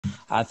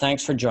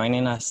Thanks for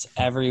joining us,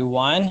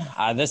 everyone.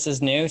 This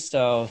is new,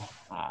 so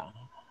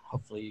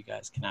hopefully you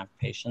guys can have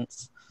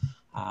patience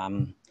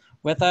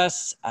with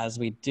us as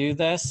we do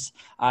this.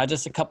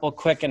 Just a couple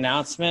quick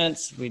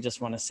announcements. We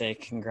just want to say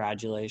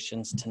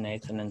congratulations to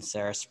Nathan and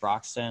Sarah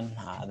Sproxton.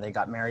 They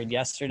got married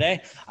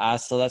yesterday,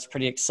 so that's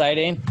pretty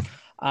exciting.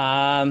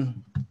 What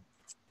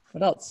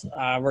else?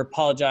 We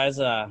apologize.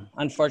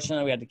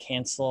 Unfortunately, we had to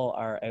cancel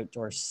our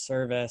outdoor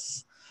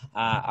service.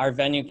 Our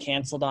venue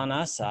canceled on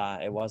us.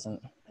 It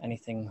wasn't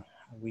anything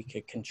we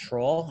could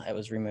control. It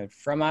was removed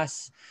from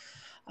us.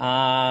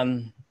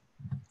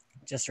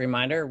 Just a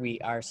reminder,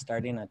 we are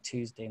starting a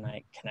Tuesday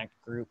night Connect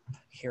group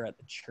here at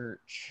the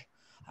church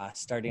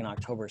starting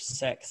October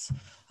 6th.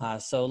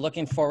 So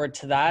looking forward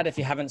to that. If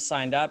you haven't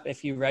signed up,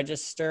 if you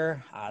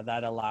register,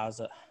 that allows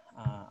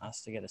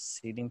us to get a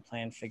seating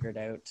plan figured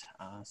out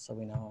so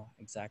we know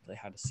exactly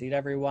how to seat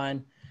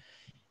everyone.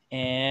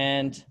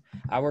 And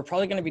we're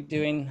probably going to be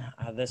doing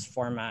this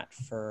format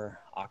for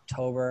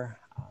October.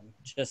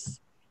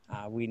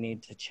 We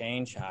need to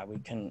change. We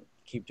couldn't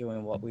keep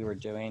doing what we were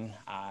doing.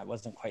 It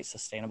wasn't quite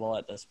sustainable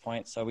at this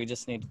point. So we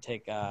just need to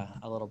take a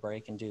little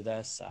break and do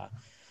this.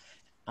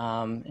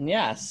 And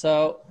yeah,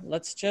 so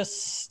let's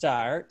just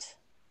start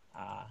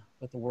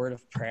with a word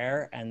of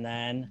prayer. And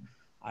then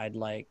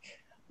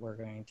we're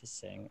going to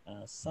sing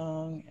a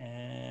song.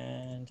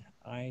 And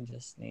I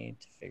just need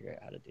to figure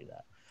out how to do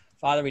that.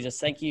 Father, we just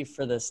thank you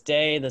for this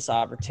day, this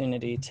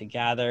opportunity to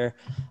gather.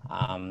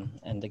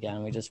 And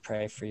again, we just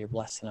pray for your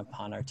blessing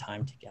upon our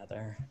time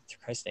together. Through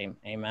Christ's name,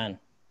 amen.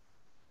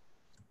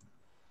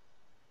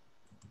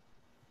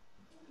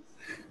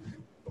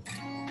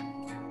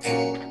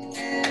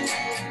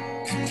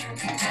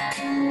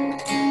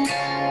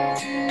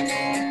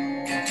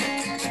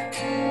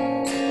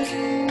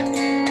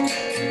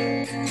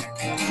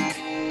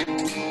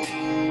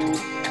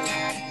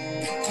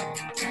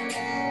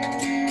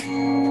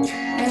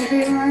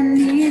 Everyone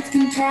needs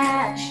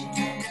compassion,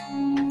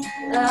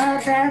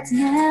 love that's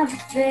never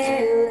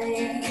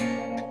failing.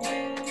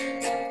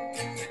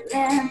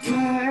 Let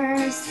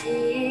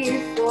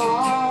mercy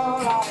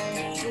fall on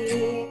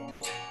me.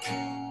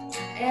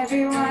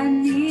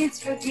 Everyone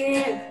needs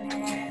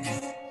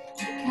forgiveness,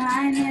 the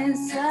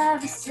kindness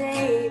of a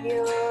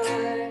Savior,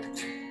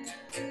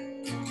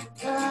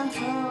 the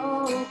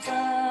hope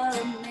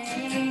of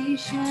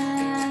nations.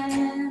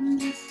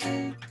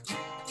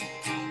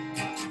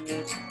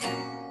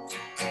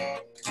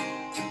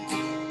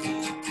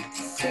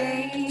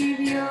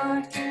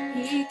 Savior,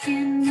 he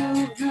can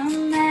move the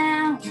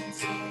mountains.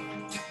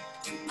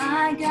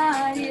 My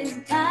God is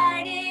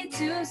mighty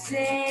to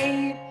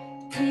save.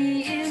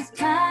 He is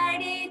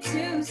mighty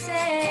to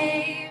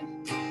save.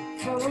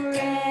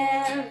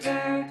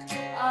 Forever,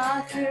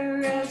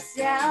 author of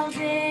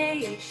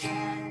salvation.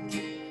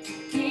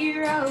 He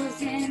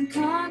rose and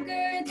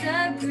conquered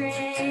the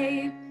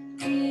grave.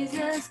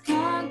 Jesus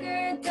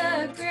conquered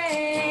the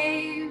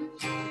grave.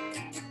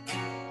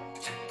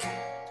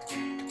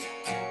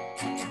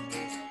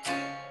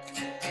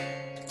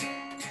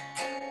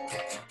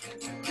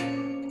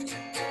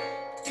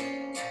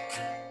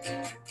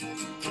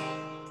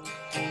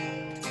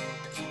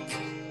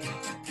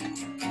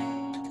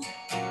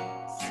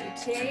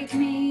 Take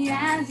me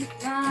as you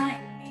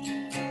find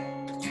me,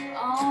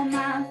 all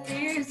my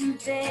fears and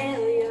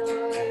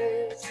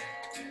failures.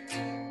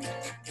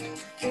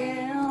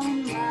 Fill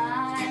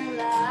my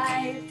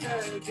life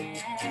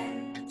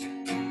again.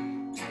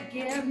 I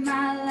give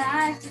my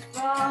life to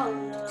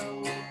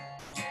follow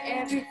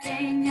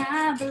everything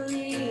I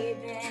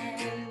believe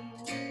in.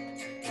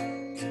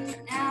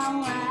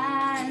 Now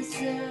I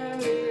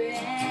surrender.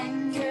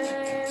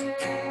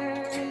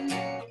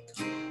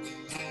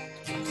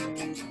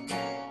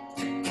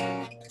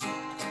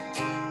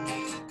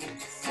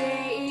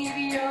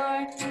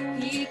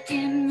 He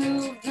can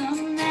move the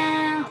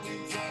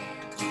mountains.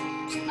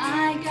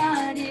 My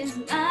God is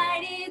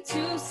mighty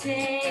to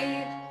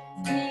save.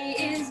 He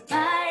is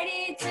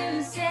mighty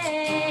to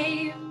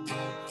save.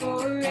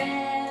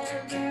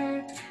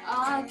 Forever,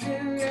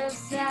 author of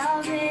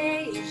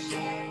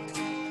salvation.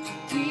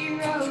 He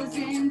rose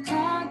and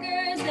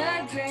conquered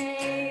the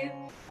grave.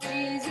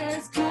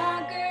 Jesus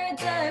conquered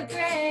the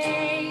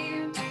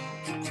grave.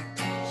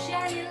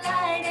 Shine your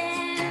light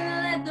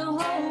and let the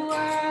whole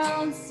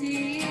world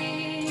see.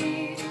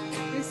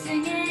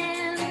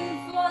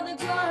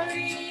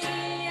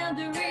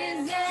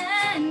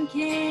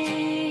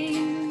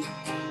 King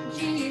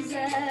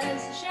Jesus,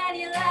 shine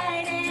your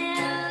light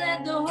and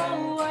let the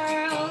whole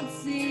world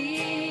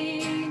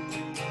see.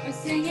 We're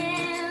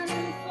singing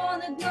for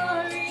the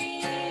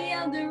glory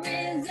of the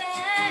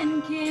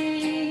risen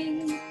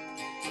King.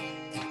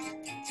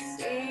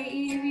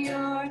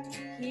 Savior,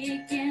 he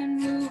can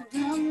move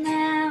the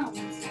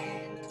mountains.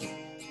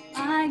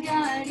 My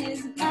God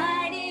is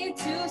mighty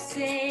to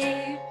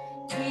save.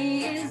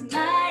 He is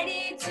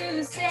mighty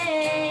to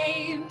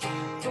save.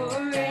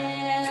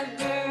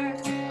 Forever,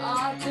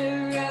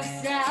 author of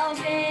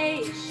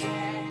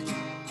salvation.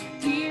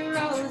 He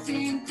rose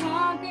and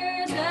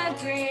conquered the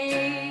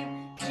grave.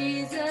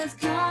 Jesus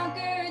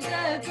conquered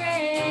the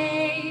grave.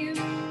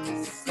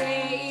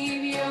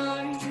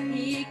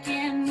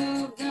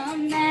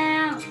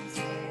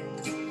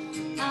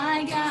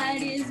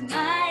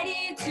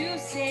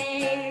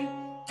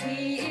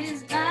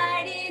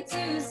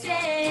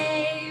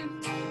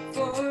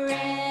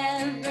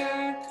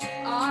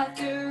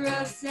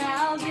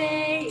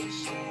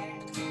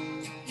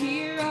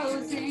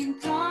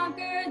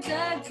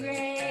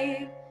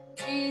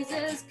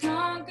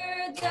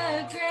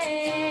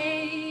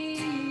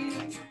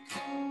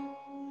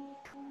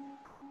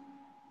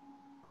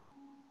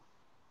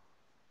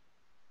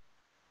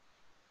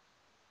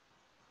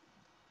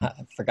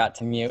 forgot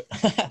to mute,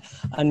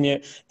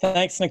 unmute.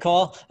 Thanks,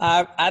 Nicole.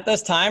 At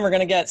this time, we're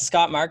going to get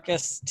Scott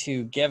Marcus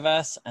to give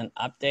us an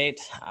update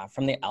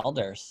from the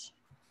elders.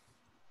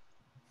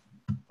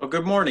 Well,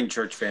 good morning,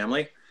 church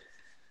family.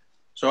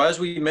 So as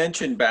we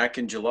mentioned back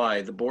in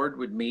July, the board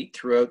would meet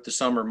throughout the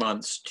summer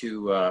months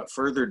to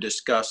further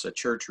discuss a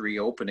church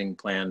reopening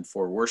plan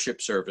for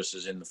worship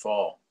services in the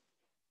fall.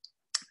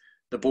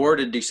 The board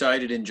had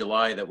decided in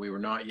July that we were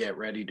not yet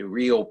ready to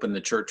reopen the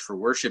church for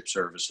worship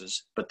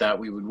services, but that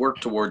we would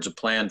work towards a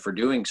plan for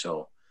doing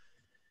so.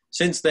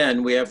 Since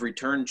then, we have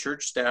returned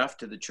church staff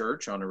to the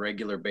church on a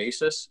regular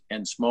basis,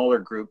 and smaller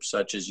groups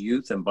such as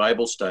youth and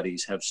Bible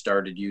studies have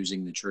started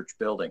using the church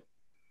building.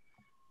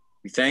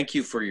 We thank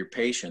you for your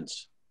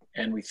patience,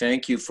 and we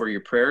thank you for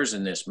your prayers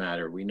in this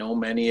matter. We know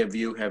many of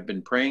you have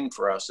been praying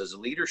for us as a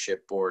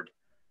leadership board.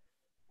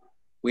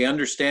 We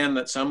understand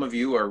that some of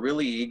you are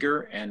really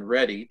eager and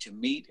ready to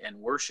meet and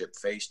worship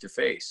face to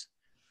face,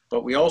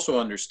 but we also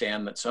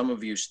understand that some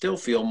of you still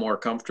feel more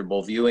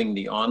comfortable viewing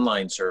the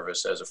online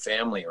service as a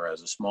family or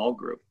as a small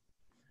group.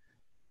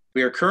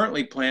 We are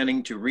currently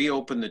planning to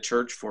reopen the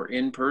church for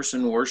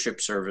in-person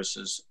worship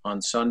services on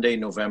Sunday,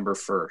 November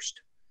 1st.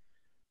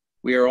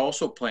 We are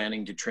also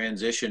planning to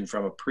transition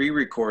from a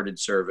pre-recorded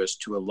service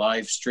to a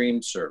live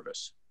streamed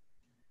service.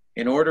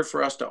 In order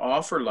for us to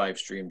offer live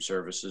stream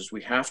services,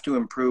 we have to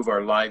improve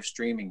our live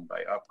streaming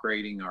by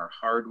upgrading our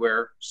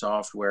hardware,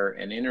 software,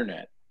 and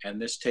internet,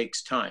 and this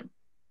takes time.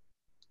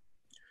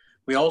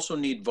 We also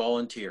need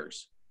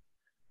volunteers.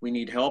 We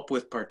need help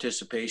with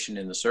participation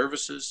in the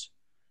services,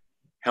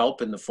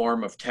 help in the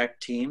form of tech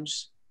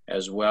teams,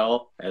 as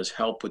well as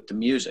help with the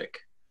music.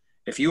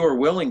 If you are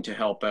willing to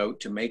help out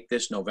to make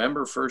this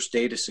November 1st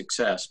date a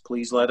success,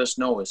 please let us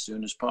know as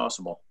soon as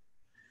possible.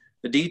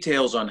 The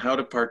details on how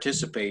to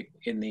participate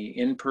in the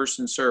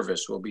in-person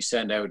service will be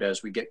sent out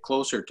as we get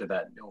closer to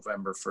that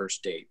November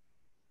 1st date.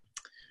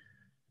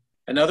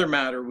 Another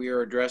matter we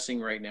are addressing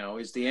right now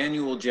is the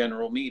annual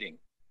general meeting.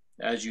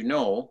 As you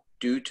know,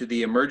 due to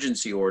the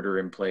emergency order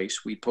in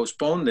place, we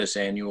postponed this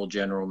annual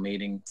general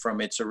meeting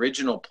from its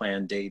original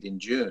planned date in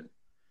June.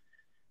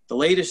 The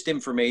latest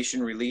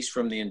information released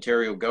from the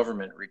Ontario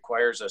government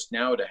requires us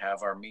now to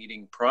have our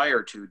meeting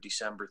prior to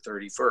December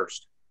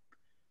 31st.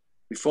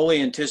 We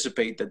fully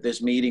anticipate that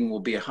this meeting will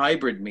be a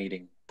hybrid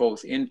meeting,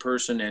 both in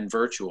person and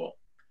virtual.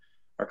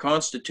 Our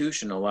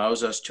Constitution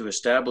allows us to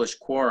establish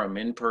quorum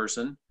in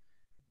person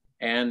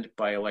and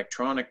by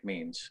electronic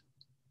means.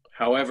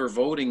 However,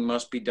 voting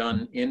must be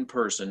done in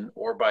person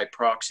or by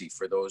proxy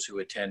for those who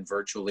attend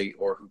virtually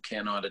or who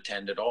cannot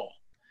attend at all.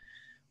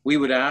 We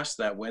would ask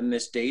that when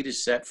this date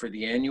is set for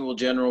the annual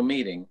general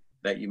meeting,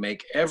 that you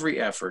make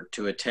every effort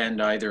to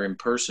attend either in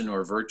person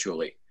or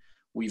virtually.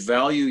 We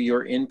value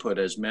your input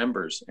as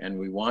members, and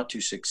we want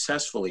to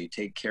successfully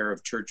take care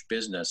of church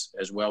business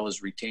as well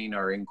as retain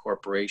our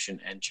incorporation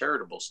and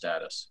charitable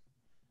status.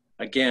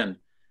 Again,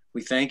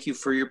 we thank you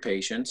for your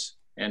patience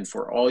and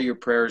for all your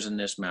prayers in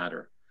this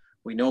matter.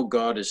 We know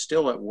God is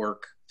still at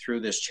work through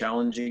this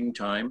challenging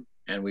time,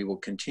 and we will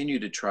continue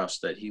to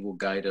trust that He will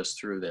guide us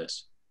through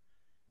this.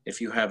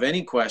 If you have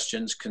any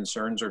questions,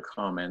 concerns, or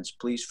comments,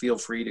 please feel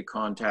free to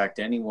contact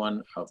any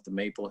one of the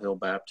Maple Hill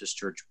Baptist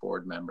Church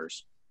board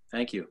members.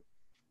 Thank you.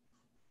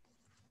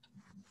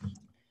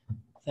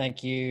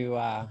 Thank you,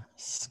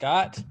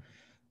 Scott.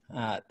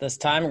 This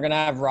time, we're going to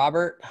have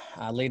Robert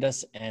lead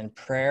us in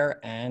prayer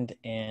and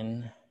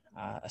in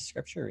a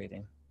scripture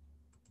reading.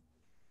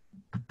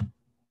 Good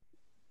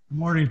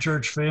morning,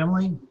 church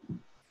family.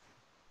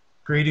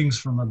 Greetings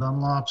from the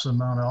Dunlops in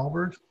Mount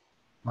Albert.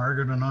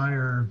 Margaret and I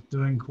are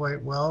doing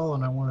quite well,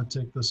 and I want to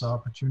take this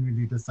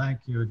opportunity to thank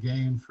you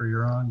again for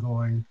your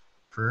ongoing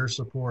prayer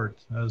support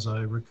as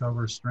I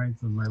recover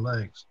strength in my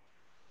legs.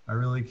 I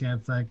really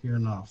can't thank you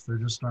enough. There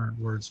just aren't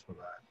words for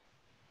that.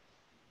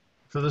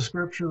 For the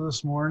scripture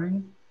this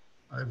morning,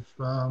 I've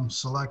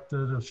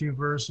selected a few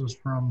verses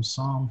from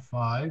Psalm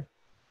 5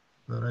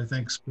 that I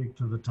think speak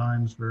to the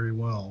times very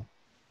well.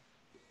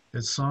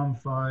 It's Psalm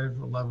 5,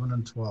 11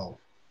 and 12.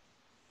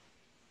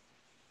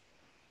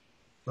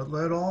 But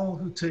let all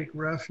who take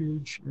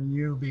refuge in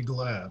you be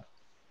glad.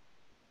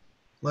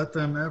 Let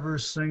them ever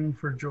sing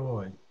for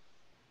joy.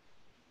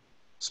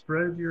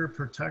 Spread your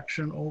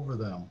protection over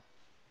them,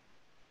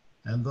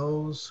 and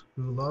those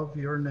who love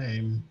your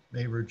name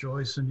may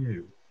rejoice in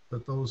you.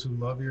 That those who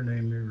love your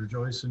name may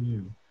rejoice in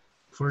you.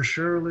 For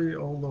surely,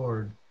 O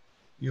Lord,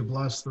 you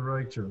bless the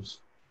righteous.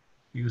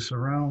 You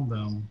surround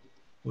them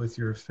with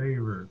your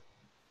favor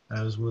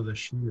as with a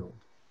shield.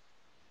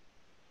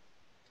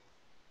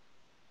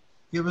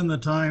 Given the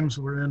times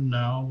we're in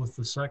now with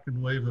the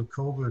second wave of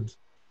COVID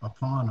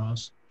upon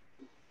us,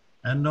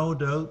 and no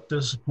doubt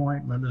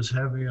disappointment is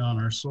heavy on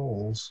our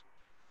souls,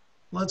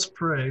 let's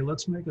pray.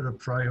 Let's make it a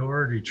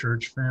priority,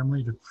 church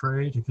family, to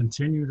pray, to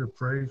continue to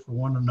pray for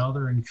one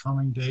another in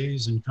coming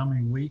days and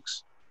coming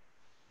weeks,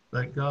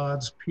 that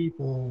God's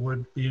people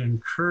would be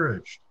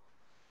encouraged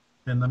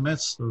in the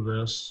midst of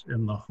this,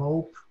 in the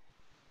hope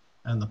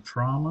and the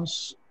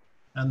promise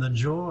and the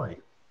joy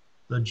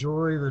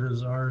that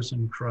is ours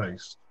in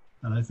Christ.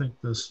 And I think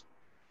this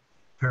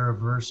pair of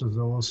verses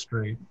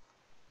illustrate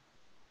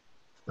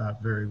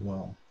that very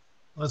well.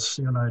 Let's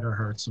unite our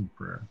hearts in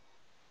prayer.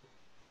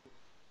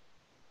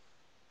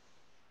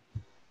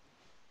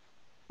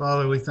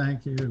 Father, we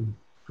thank you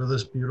for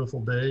this beautiful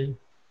day.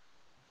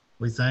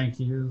 We thank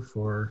you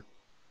for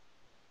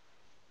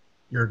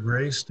your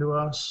grace to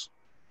us,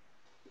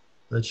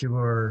 that you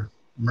are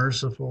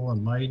merciful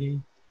and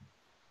mighty,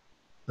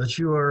 that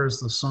you are, as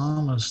the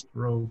psalmist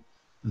wrote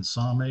in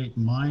Psalm 8,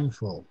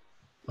 mindful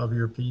of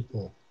your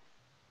people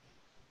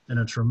in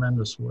a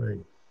tremendous way.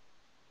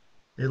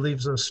 It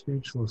leaves us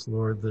speechless,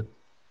 Lord, that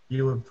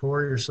you would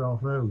pour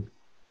yourself out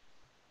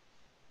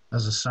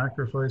as a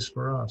sacrifice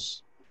for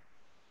us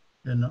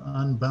in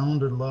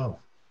unbounded love.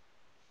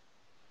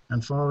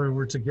 And Father,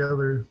 we're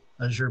together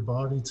as your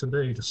body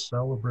today to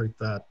celebrate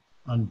that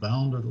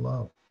unbounded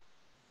love.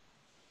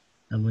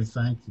 And we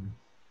thank you.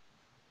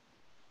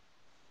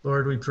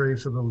 Lord, we pray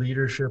for the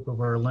leadership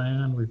of our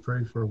land. We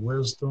pray for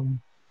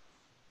wisdom,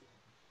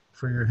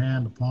 for your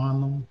hand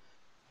upon them.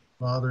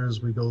 Father,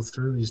 as we go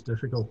through these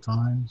difficult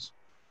times,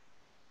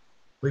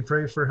 we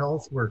pray for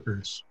health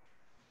workers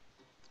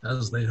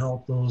as they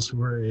help those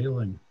who are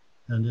ailing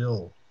and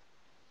ill.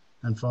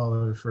 And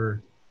Father,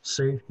 for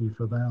safety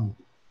for them.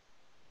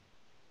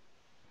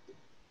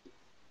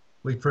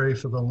 We pray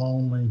for the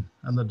lonely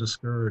and the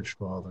discouraged,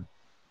 Father,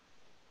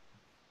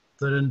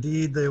 that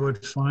indeed they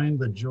would find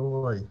the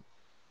joy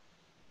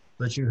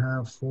that you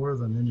have for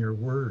them in your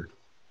word,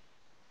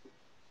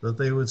 that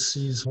they would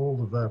seize hold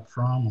of that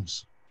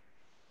promise,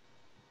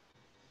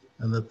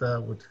 and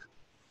that would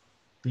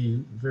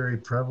be very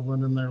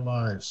prevalent in their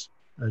lives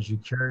as you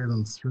carry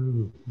them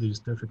through these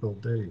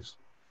difficult days.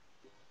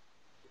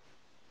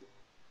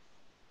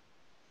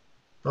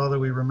 Father,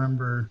 we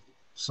remember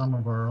some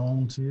of our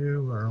own to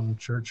you, our own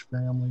church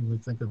family. We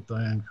think of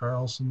Diane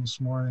Carlson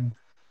this morning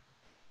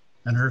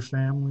and her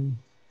family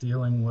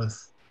dealing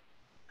with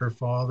her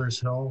father's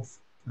health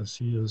as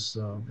he is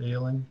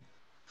ailing.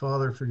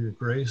 Father, for your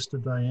grace to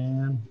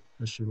Diane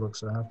as she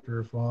looks after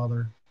her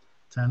father,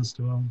 tends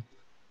to him.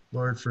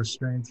 Lord, for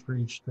strength for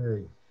each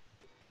day.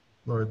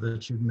 Lord,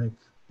 that you'd make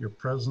your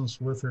presence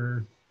with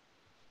her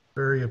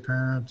very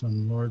apparent,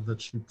 and Lord,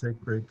 that she'd take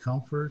great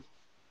comfort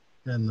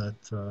in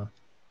that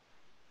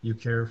you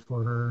care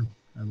for her,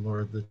 and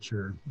Lord, that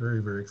you're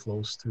very, very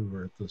close to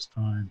her at this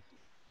time.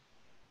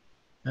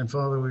 And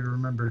Father, we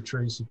remember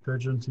Tracy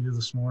Pigeon to you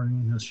this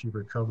morning as she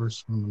recovers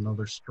from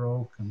another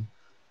stroke. And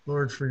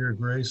Lord, for your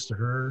grace to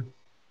her,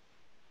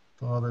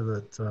 Father,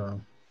 that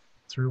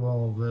through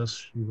all of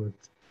this,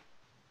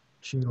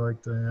 she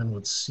like Diane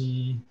would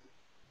see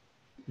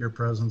your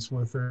presence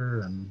with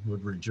her and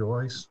would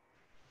rejoice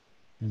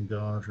in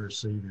God, her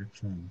Savior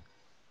King.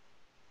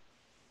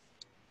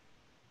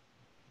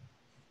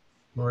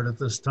 Lord, at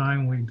this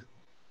time, we'd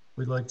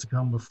like to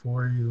come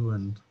before you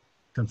and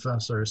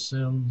confess our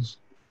sins,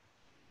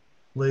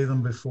 lay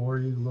them before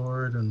you,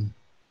 Lord, and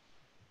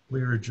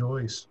we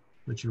rejoice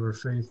that you are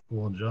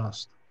faithful and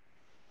just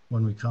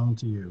when we come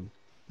to you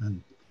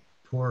and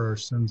pour our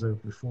sins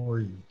out before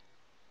you,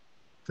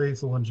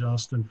 faithful and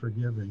just in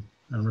forgiving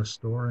and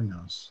restoring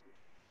us.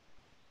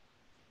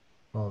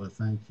 Father,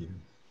 thank you.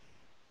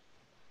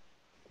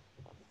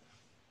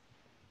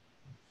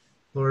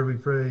 Lord, we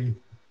pray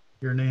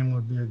your name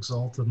would be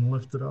exalted and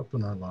lifted up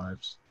in our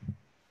lives.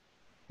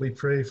 We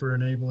pray for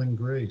enabling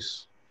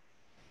grace.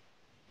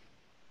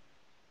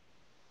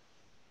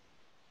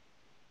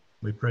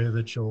 We pray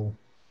that you'll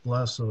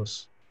bless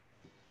us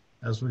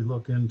as we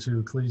look into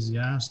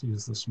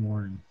Ecclesiastes this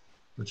morning,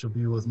 that you'll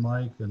be with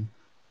Mike, and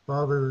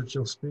Father, that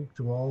you'll speak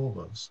to all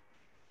of us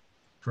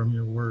from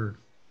your word,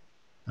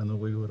 and that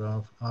we would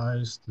have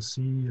eyes to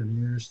see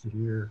and ears to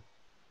hear,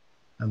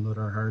 and that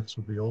our hearts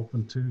would be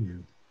open to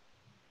you,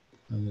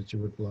 and that you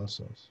would bless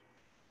us.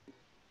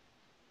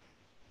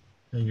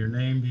 May your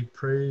name be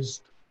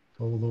praised,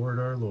 O Lord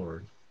our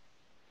Lord.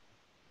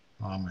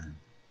 Amen.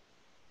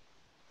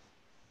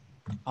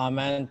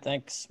 Amen.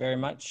 Thanks very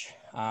much,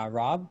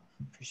 Rob.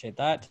 Appreciate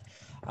that.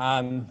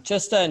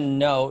 Just a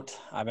note,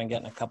 I've been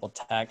getting a couple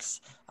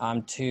texts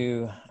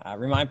to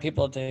remind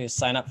people to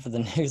sign up for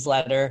the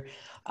newsletter.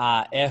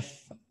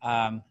 If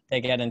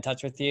they get in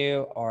touch with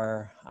you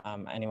or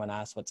anyone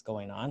asks what's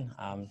going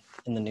on,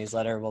 in the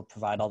newsletter, we'll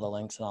provide all the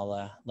links and all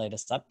the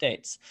latest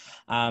updates.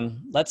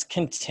 Let's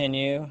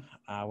continue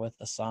with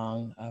a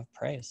song of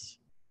praise.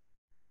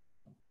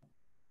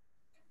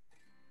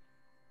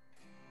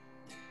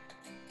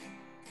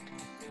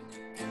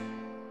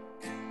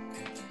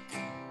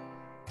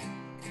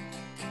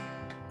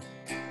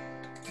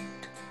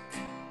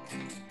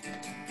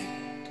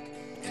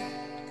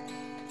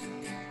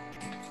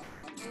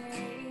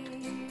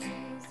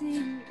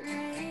 Amazing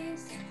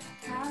grace,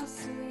 how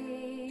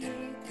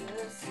sweet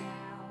the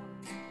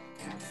sound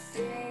that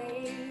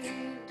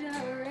saved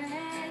a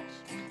wretch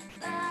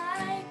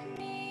like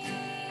me.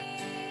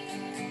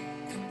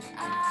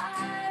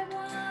 I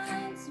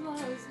once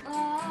was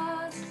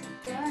lost,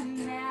 but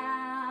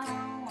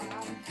now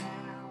I'm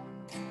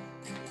found.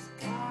 Was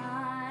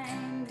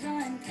blind,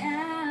 but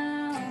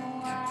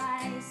now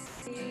I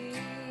see.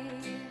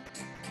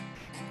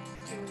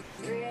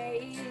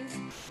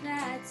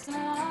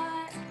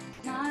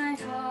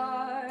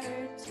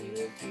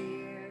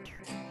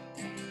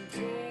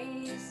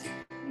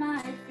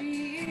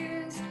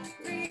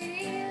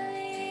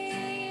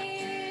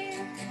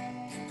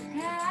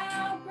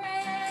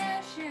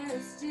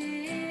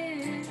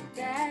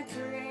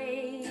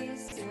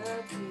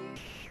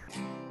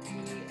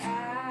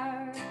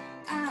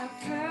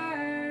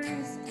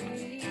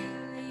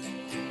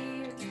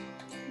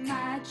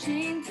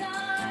 chains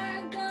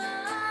are gone,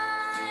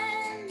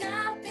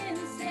 I've been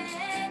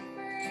set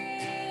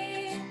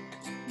free.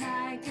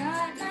 My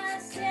God, my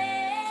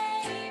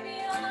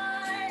Savior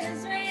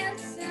has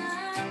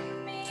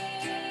ransomed me.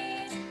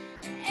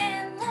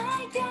 And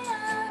like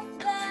a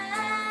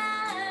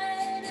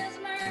flood, His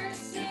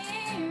mercy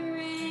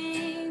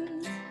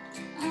reigns.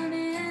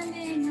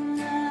 Unending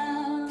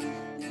love,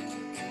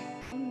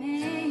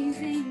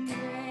 amazing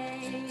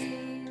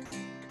grace.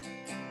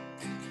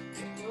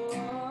 The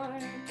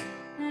Lord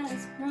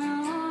has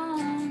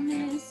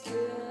promised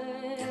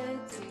good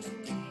to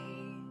me.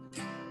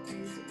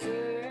 His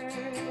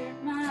word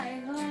my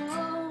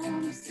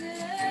hope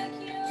secures.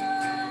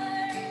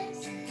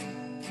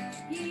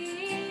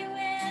 He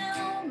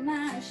will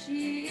my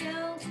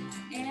shield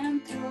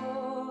and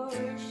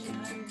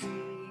portion be.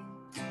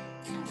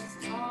 As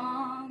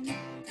long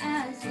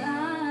as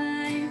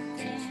life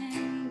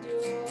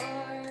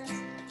endures,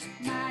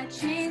 my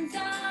chains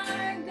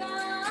are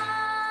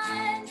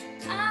gone,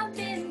 I've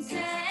been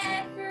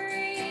set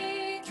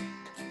free.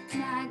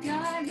 My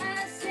God,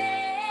 my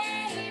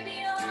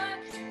Savior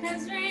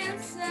has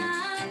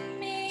ransomed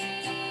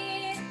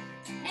me.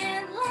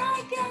 And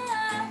like a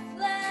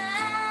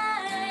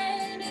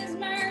flood, His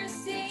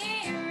mercy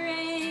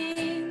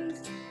reigns.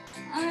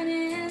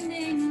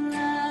 Unending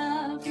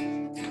love,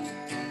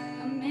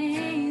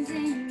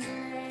 amazing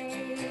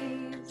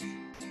grace.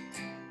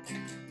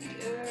 The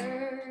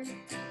earth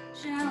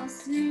shall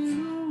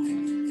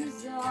soon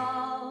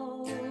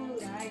dissolve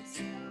like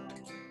snow.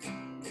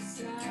 The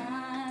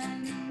sun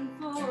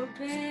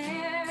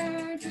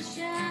forbear to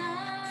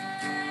shine.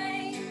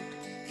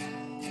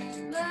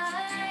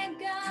 But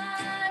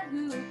God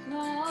who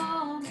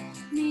called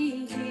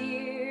me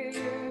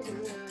here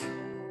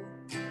below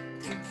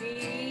will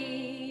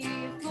be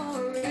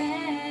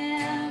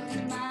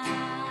forever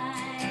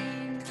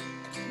mine.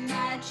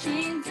 My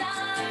chains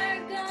are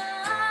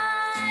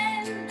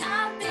gone,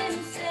 I've been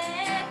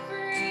set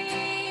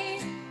free.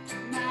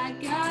 My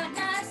God,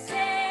 my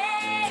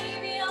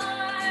Savior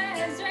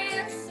has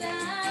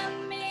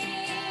ransomed me.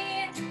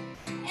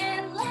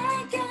 And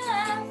like a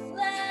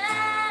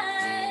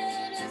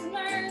flood, His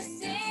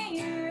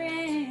mercy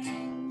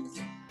reigns.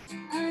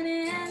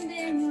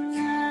 Unending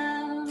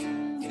love,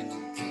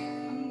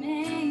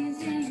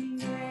 amazing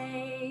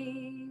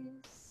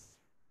grace.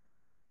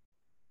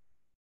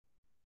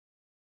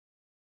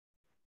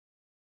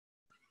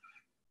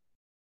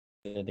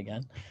 It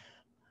again.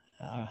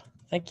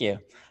 Thank you.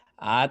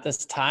 At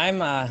this time,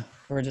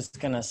 we're just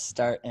going to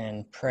start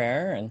in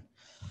prayer, and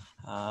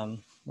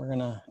we're going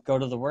to go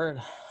to the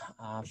Word.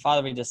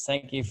 Father, we just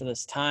thank you for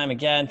this time.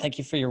 Again, thank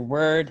you for your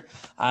Word.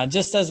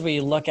 Just as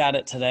we look at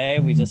it today,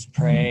 we just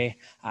pray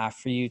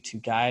for you to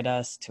guide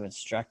us, to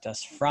instruct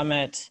us from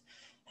it.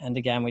 And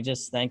again, we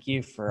just thank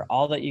you for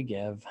all that you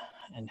give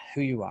and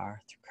who you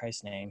are. Through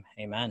Christ's name,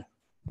 amen.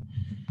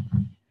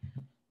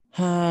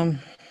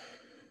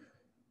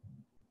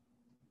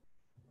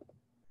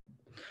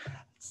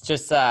 It's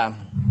just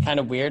kind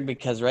of weird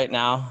because right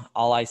now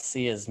all I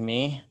see is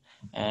me,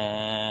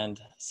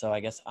 and so I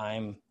guess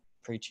I'm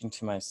preaching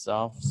to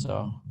myself.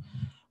 So we'll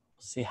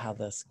see how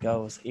this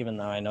goes, even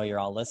though I know you're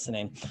all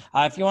listening.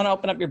 If you want to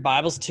open up your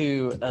Bibles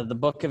to the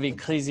book of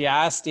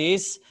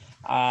Ecclesiastes,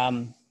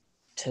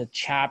 to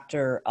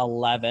chapter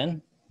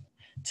 11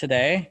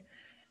 today.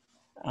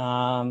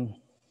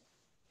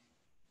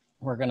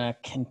 We're going to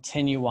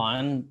continue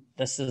on.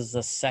 This is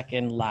the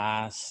second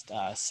last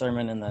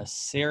sermon in the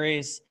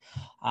series.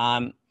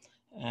 And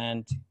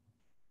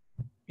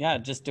yeah,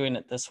 just doing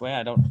it this way.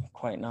 I don't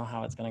quite know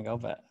how it's going to go,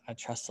 but I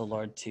trust the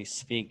Lord to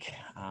speak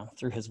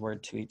through his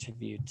word to each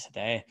of you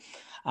today.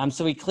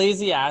 So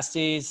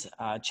Ecclesiastes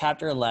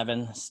chapter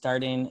 11,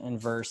 starting in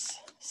verse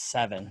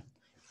 7.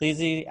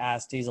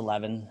 Ecclesiastes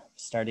 11,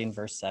 starting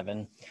verse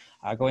 7,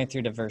 going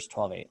through to verse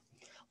 12:8.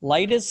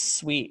 Light is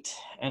sweet,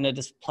 and it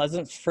is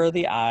pleasant for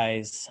the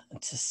eyes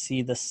to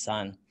see the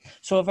sun.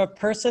 So if a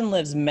person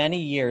lives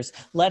many years,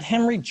 let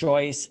him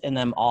rejoice in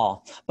them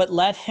all. But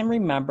let him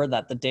remember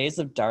that the days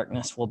of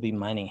darkness will be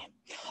many.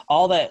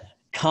 All that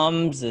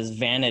comes is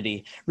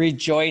vanity.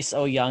 Rejoice,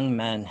 O young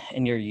men,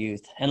 in your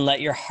youth, and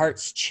let your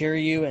hearts cheer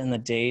you in the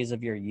days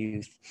of your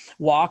youth.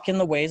 Walk in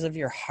the ways of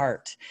your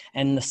heart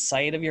and in the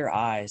sight of your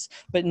eyes.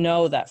 But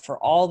know that for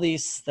all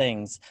these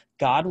things,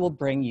 God will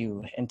bring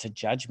you into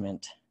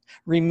judgment.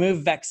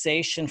 Remove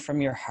vexation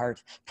from your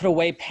heart. Put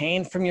away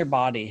pain from your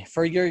body,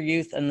 for your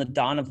youth and the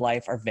dawn of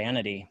life are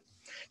vanity.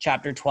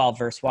 Chapter 12,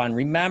 verse 1.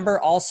 Remember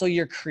also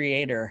your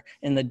Creator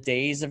in the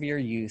days of your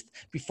youth,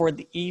 before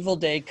the evil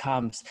day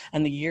comes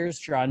and the years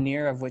draw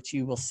near of which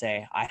you will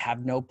say, I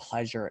have no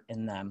pleasure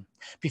in them.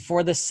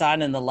 Before the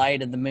sun and the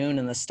light and the moon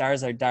and the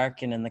stars are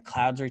darkened and the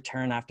clouds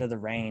return after the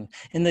rain,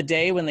 in the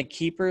day when the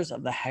keepers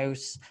of the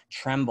house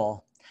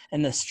tremble,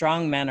 and the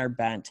strong men are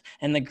bent,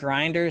 and the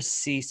grinders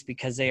cease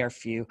because they are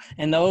few,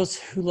 and those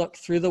who look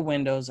through the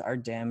windows are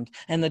dimmed,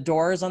 and the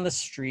doors on the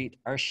street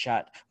are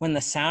shut. When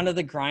the sound of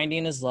the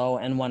grinding is low,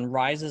 and one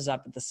rises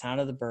up at the sound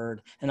of the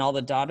bird, and all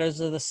the daughters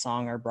of the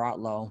song are brought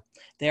low.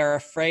 They are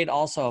afraid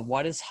also of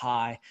what is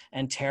high,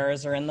 and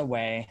terrors are in the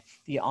way.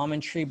 The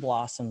almond tree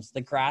blossoms,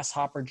 the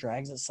grasshopper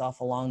drags itself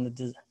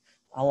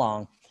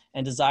along,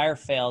 and desire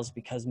fails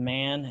because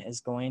man is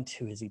going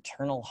to his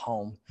eternal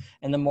home,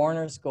 and the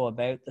mourners go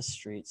about the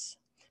streets.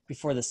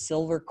 Before the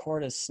silver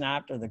cord is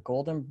snapped, or the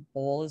golden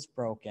bowl is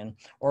broken,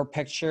 or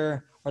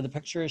the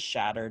picture is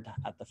shattered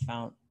at the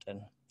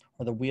fountain,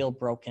 or the wheel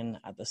broken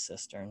at the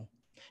cistern.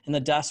 And the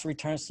dust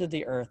returns to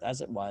the earth as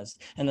it was,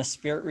 and the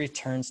spirit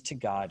returns to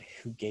God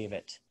who gave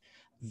it.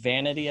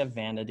 Vanity of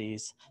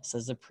vanities,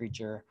 says the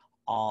preacher,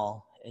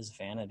 all is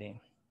vanity.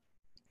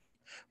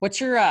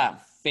 What's your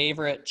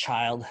favorite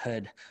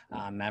childhood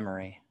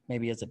memory?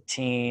 Maybe as a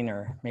teen,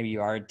 or maybe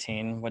you are a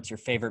teen. What's your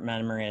favorite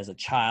memory as a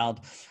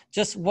child?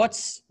 Just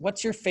what's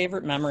your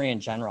favorite memory in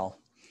general?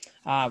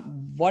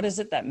 What is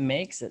it that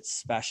makes it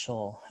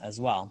special as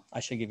well? I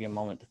should give you a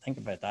moment to think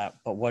about that.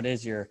 But what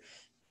is your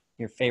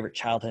favorite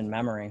childhood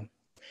memory?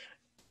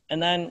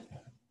 And then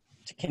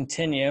to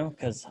continue,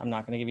 because I'm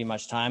not going to give you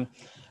much time,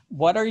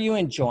 what are you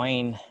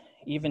enjoying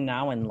even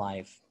now in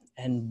life,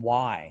 and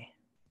why?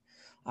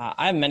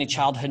 I have many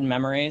childhood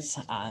memories.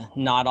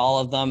 Not all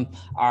of them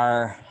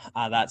are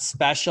that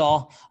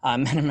special.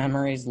 Many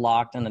memories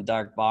locked in a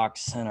dark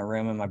box in a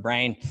room in my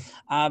brain.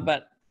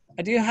 But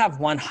I do have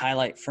one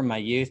highlight from my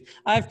youth.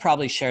 I've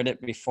probably shared it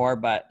before,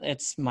 but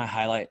it's my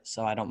highlight,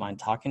 so I don't mind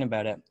talking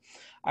about it.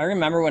 I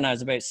remember when I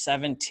was about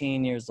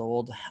 17 years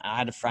old, I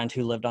had a friend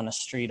who lived on a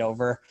street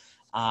over,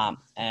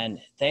 and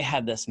they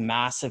had this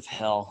massive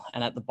hill,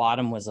 and at the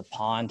bottom was a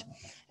pond.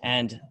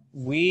 And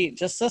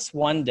just this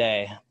one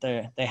day,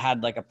 they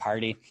had like a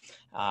party.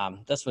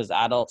 This was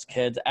adults,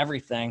 kids,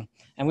 everything.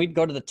 And we'd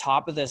go to the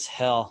top of this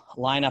hill,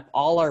 line up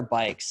all our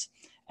bikes,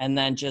 and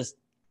then just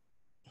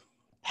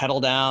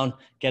pedal down,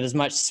 get as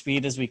much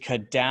speed as we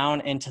could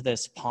down into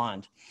this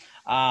pond.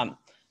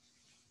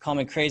 Call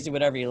me crazy,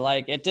 whatever you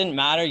like. It didn't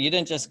matter. You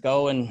didn't just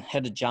go and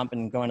hit a jump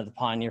and go into the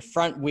pond. Your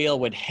front wheel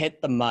would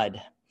hit the mud,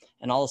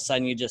 and all of a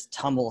sudden you just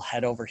tumble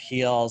head over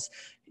heels.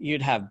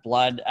 You'd have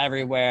blood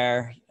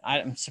everywhere.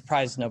 I'm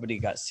surprised nobody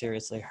got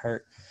seriously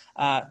hurt.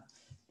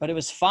 But it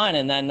was fun.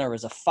 And then there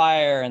was a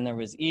fire, and there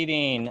was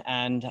eating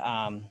and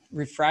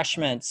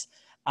refreshments.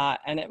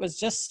 And it was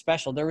just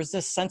special. There was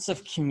this sense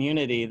of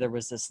community. There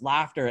was this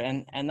laughter.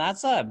 And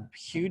that's a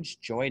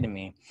huge joy to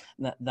me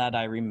that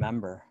I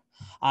remember.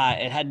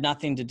 It had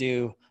nothing to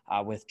do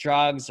with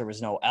drugs. There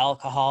was no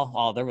alcohol.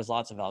 Oh, there was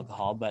lots of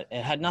alcohol, but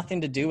it had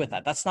nothing to do with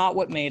that. That's not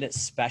what made it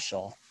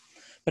special.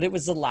 But it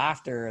was the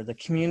laughter, the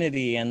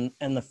community, and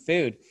the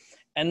food.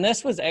 And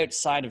this was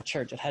outside of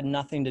church. It had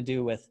nothing to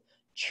do with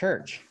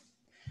church.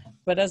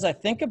 But as I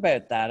think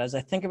about that, as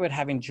I think about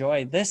having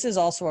joy, this is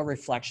also a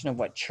reflection of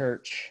what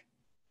church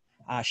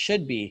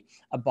should be.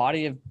 A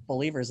body of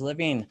believers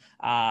living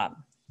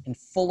in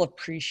full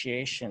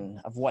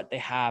appreciation of what they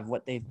have,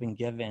 what they've been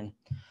given,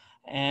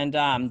 and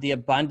the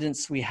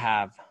abundance we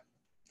have.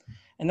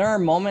 And there are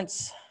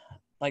moments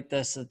like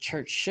this the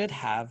church should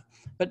have,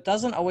 but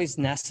doesn't always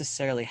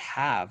necessarily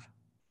have.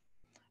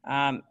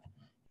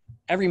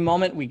 Every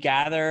moment we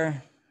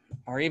gather,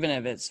 or even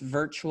if it's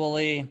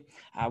virtually,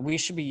 we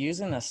should be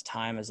using this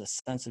time as a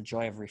sense of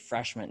joy, of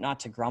refreshment, not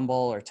to grumble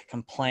or to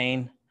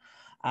complain,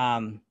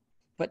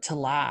 but to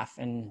laugh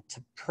and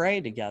to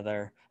pray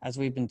together as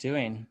we've been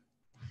doing.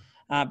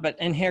 But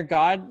in here,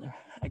 God,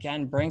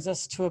 again, brings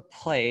us to a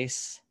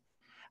place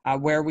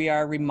where we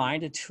are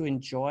reminded to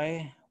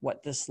enjoy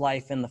what this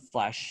life in the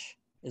flesh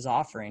is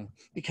offering,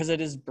 because it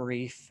is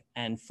brief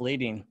and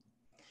fleeting.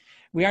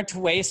 We aren't to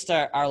waste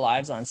our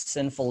lives on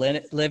sinful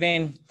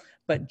living,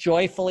 but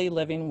joyfully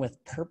living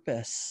with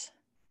purpose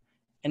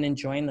and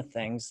enjoying the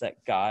things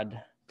that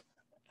God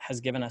has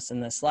given us in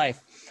this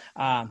life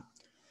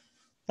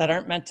that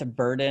aren't meant to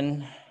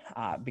burden.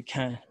 They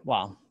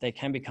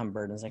can become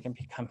burdens. They can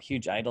become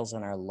huge idols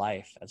in our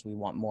life as we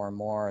want more and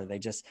more. They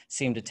just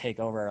seem to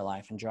take over our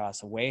life and draw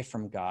us away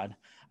from God,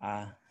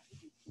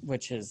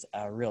 which is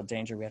a real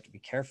danger we have to be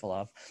careful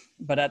of.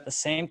 But at the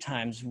same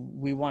time,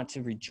 we want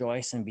to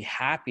rejoice and be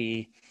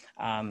happy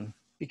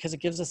because it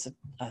gives us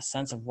a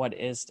sense of what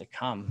is to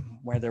come,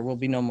 where there will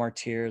be no more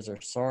tears or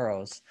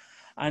sorrows.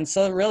 And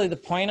so really the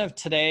point of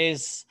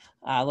today's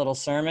little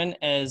sermon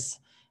is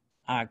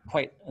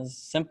quite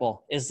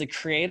simple. Is the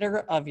creator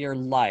of your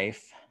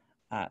life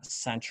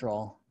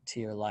central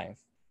to your life?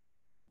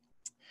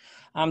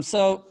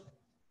 So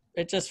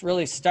it just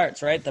really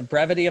starts, right? The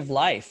brevity of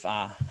life,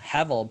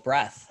 hevel,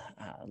 breath.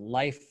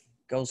 Life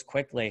goes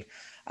quickly.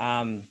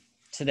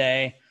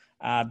 Today,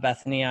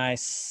 Bethany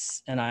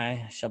and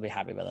I shall be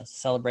happy with us,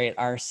 celebrate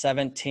our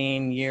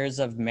 17 years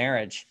of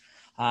marriage.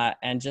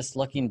 And just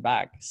looking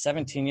back,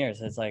 17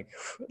 years, it's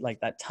like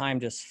that time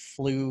just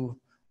flew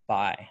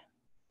by.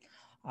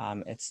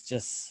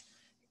 It's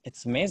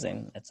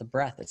amazing. It's a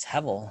breath. It's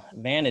hevel,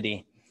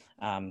 vanity.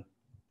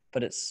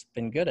 but it's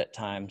been good at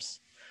times.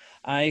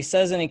 He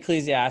says in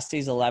Ecclesiastes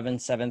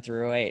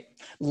 11:7-8,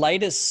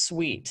 light is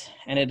sweet,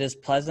 and it is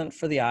pleasant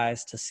for the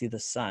eyes to see the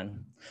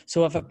sun.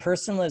 So if a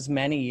person lives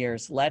many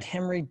years, let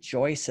him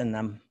rejoice in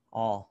them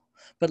all.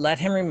 But let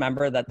him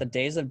remember that the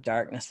days of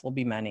darkness will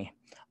be many.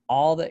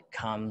 All that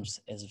comes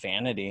is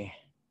vanity.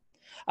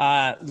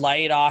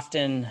 Light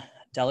often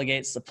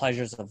delegates the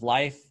pleasures of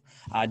life.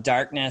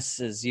 Darkness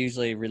is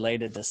usually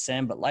related to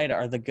sin, but light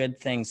are the good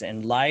things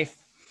in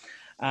life.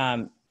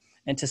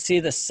 And to see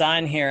the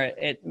sun here,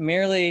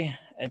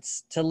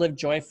 it's to live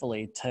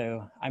joyfully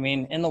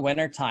in the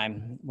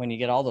wintertime, when you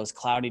get all those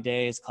cloudy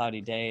days,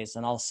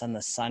 and all of a sudden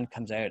the sun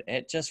comes out,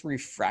 it just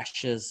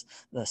refreshes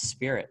the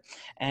spirit.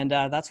 And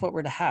that's what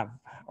we're to have,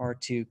 or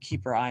to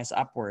keep our eyes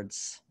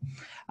upwards.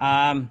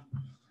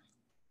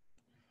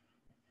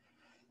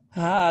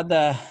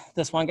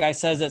 This one guy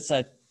says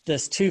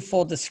this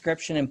twofold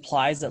description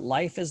implies that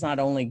life is not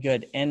only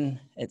good in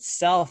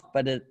itself,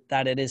 but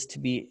that it is to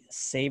be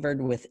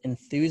savored with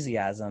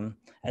enthusiasm,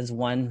 as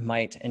one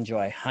might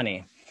enjoy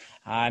honey.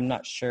 I'm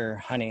not sure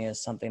honey is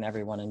something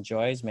everyone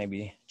enjoys.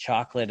 Maybe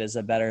chocolate is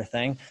a better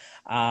thing.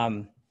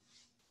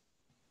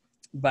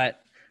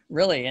 But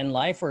really, in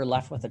life, we're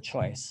left with a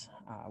choice.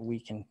 We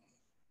can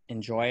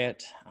enjoy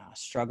it,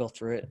 struggle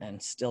through it, and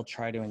still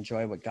try to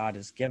enjoy what God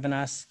has given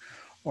us.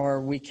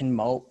 Or we can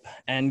mope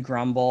and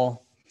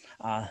grumble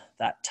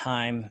that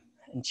time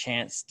and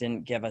chance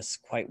didn't give us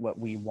quite what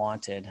we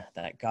wanted,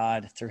 that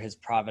God, through his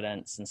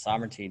providence and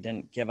sovereignty,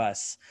 didn't give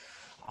us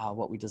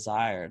what we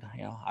desired.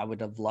 I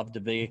would have loved to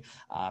be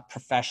a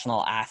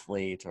professional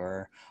athlete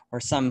or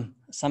some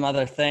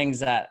other things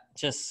that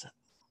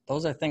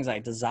those are things I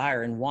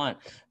desire and want,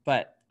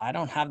 but I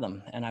don't have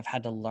them. And I've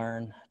had to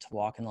learn to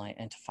walk in light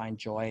and to find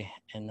joy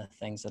in the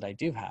things that I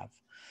do have.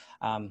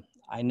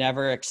 I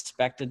never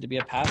expected to be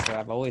a pastor.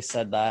 I've always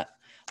said that.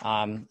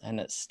 And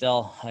it's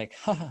still like,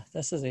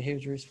 this is a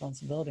huge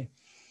responsibility.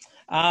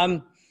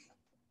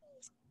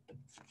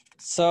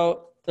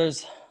 So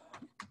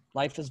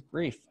life is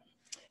brief.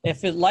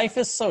 If life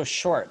is so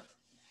short,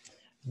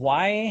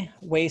 why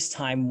waste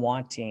time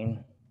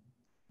wanting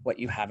what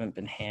you haven't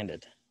been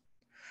handed?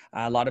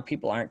 A lot of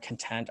people aren't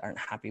content, aren't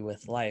happy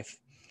with life.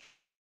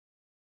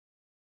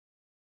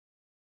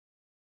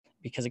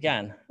 Because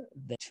again,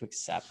 they to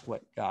accept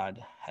what God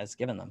has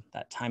given them,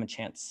 that time and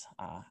chance,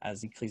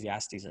 as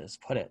Ecclesiastes has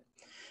put it.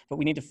 But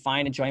we need to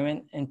find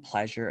enjoyment and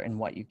pleasure in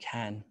what you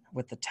can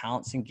with the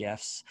talents and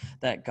gifts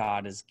that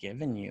God has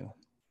given you.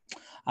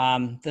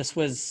 This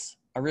was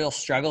a real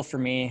struggle for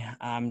me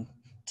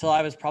till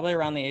I was probably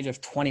around the age of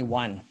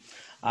 21,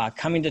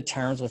 coming to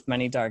terms with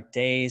many dark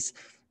days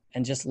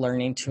and just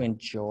learning to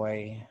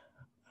enjoy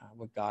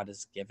what God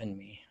has given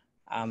me.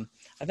 I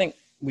think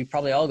we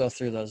probably all go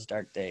through those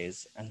dark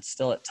days, and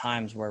still at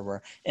times where we're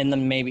in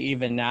them, maybe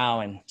even now,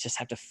 and just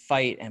have to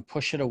fight and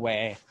push it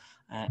away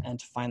and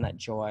to find that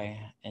joy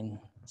in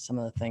some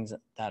of the things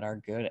that are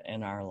good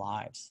in our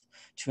lives,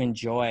 to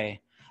enjoy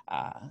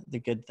the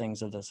good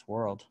things of this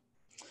world.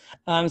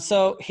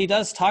 So he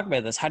does talk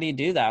about this. How do you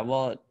do that?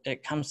 Well,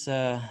 it comes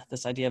to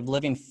this idea of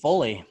living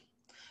fully.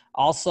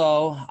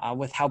 Also,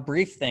 with how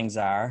brief things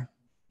are,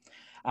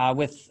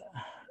 with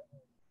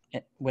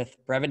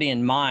brevity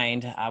in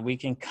mind, we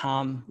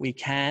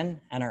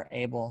can and are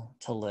able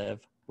to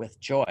live with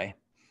joy.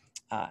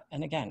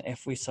 And again,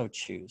 if we so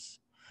choose.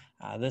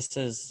 This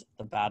is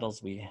the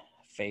battles we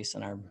face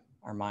in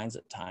our minds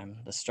at times.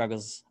 The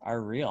struggles are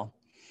real.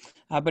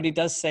 But he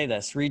does say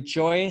this,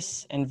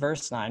 rejoice, in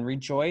verse 9,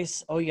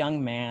 rejoice, O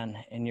young man,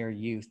 in your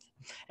youth,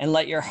 and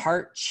let your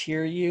heart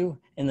cheer you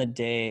in the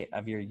day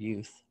of your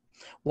youth.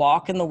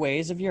 Walk in the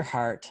ways of your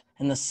heart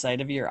in the sight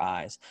of your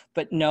eyes,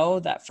 but know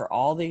that for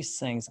all these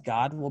things,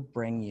 God will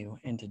bring you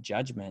into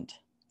judgment.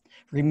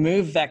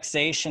 Remove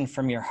vexation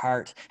from your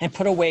heart and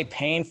put away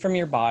pain from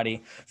your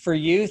body, for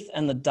youth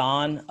and the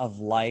dawn of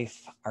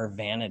life are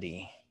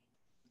vanity.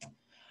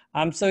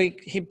 So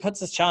he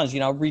puts this challenge,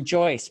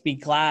 rejoice, be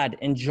glad,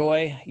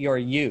 enjoy your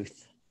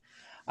youth.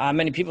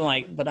 Many people are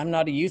like, but I'm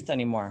not a youth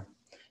anymore.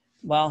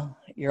 Well,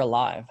 you're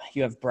alive.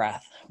 You have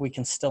breath. We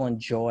can still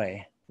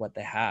enjoy what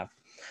they have.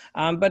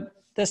 But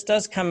this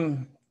does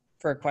come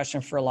for a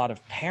question for a lot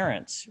of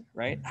parents,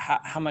 right?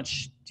 How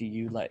much do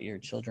you let your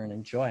children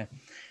enjoy?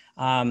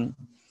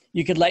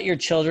 You could let your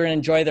children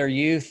enjoy their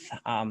youth,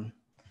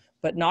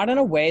 but not in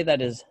a way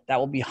that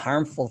will be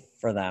harmful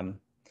for them.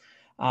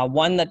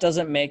 One that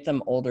doesn't make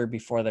them older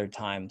before their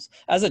times.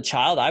 As a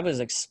child, I was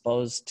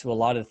exposed to a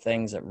lot of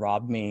things that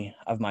robbed me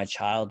of my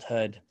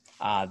childhood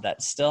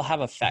that still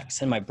have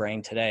effects in my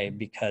brain today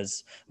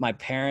because my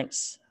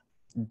parents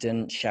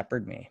didn't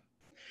shepherd me.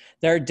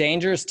 There are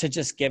dangers to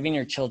just giving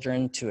your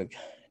children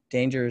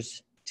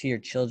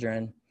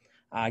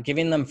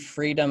giving them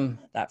freedom,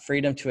 that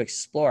freedom to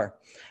explore,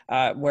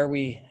 where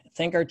we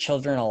think our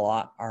children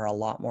are a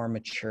lot more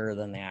mature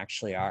than they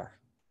actually are.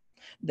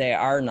 They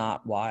are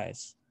not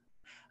wise.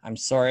 I'm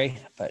sorry,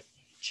 but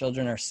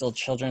children are still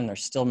children. They're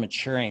still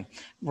maturing.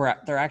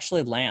 They're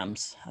actually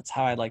lambs. That's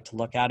how I like to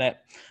look at it,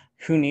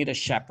 who need a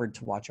shepherd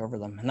to watch over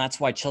them. And that's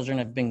why children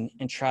have been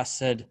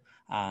entrusted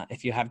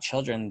If you have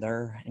children,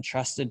 they're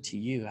entrusted to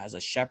you as a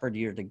shepherd.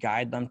 You're to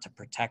guide them, to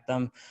protect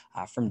them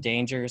from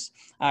dangers,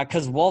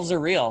 because wolves are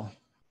real.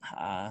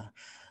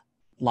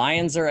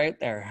 Lions are out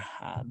there.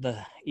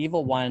 The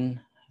evil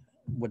one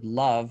would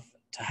love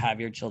to have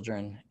your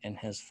children in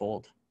his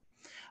fold.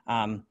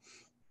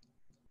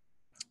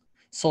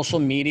 Social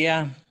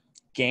media,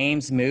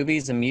 games,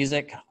 movies, and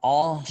music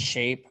all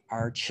shape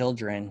our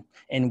children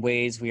in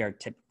ways we are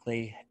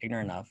typically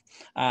ignorant of.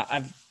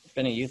 I've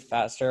been a youth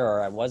pastor,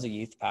 or I was a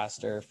youth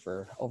pastor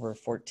for over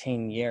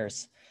 14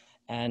 years,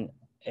 and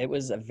it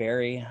was a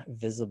very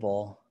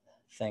visible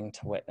thing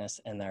to witness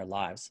in their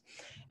lives.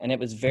 And it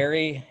was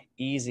very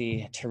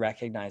easy to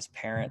recognize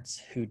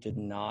parents who did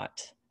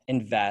not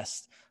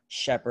invest,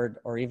 shepherd,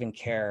 or even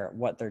care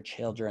what their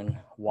children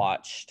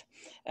watched.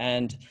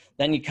 And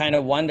then you kind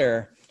of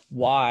wonder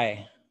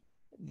why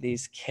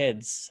these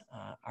kids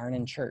aren't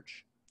in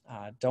church,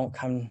 don't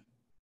come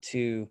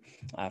to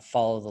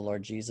follow the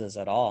Lord Jesus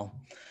at all.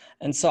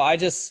 And so I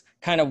just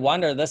kind of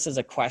wonder, this is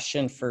a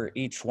question for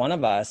each one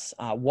of us.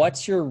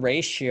 What's your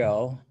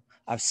ratio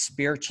of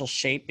spiritual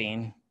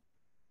shaping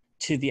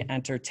to the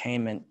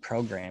entertainment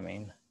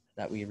programming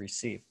that we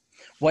receive?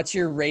 What's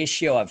your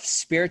ratio of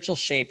spiritual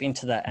shaping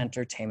to the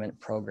entertainment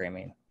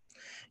programming?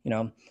 You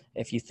know,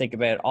 if you think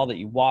about all that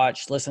you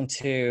watch, listen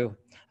to,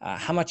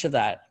 how much of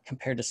that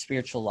compared to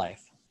spiritual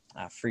life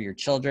for your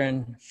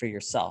children, for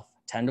yourself?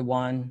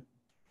 10-1,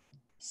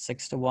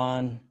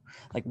 6-1,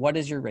 like what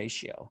is your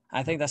ratio?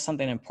 I think that's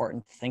something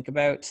important to think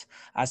about,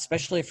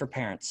 especially for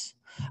parents.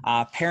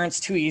 Parents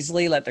too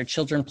easily let their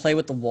children play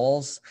with the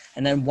wolves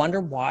and then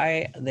wonder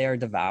why they are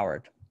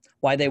devoured,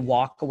 why they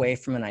walk away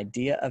from an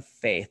idea of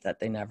faith that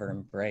they never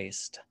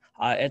embraced.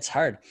 It's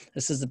hard.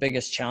 This is the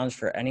biggest challenge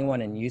for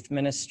anyone in youth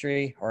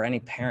ministry or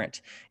any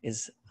parent,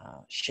 is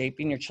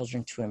shaping your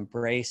children to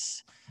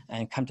embrace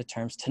and come to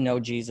terms to know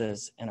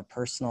Jesus in a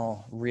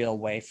personal, real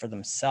way for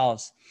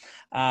themselves,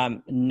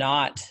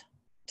 not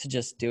to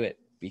just do it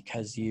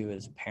because you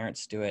as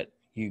parents do it,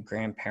 you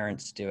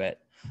grandparents do it.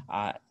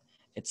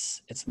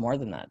 It's more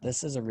than that.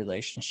 This is a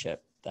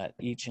relationship that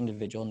each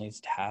individual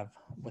needs to have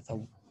with a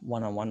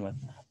one-on-one with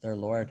their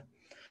Lord.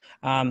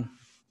 And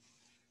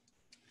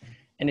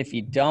if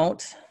you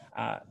don't,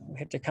 we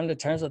have to come to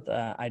terms with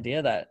the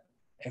idea that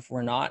if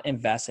we're not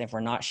investing, if we're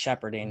not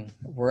shepherding,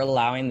 we're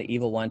allowing the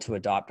evil one to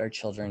adopt our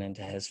children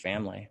into his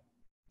family.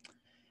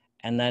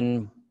 And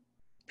then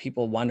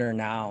people wonder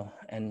now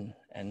and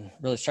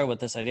really struggle with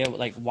this idea,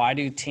 like, why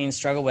do teens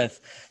struggle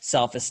with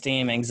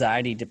self-esteem,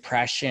 anxiety,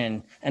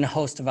 depression, and a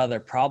host of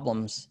other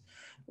problems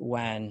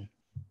when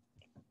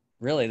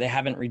really they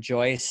haven't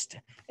rejoiced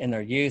in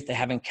their youth, they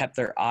haven't kept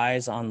their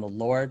eyes on the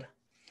Lord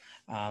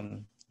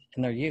in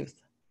their youth?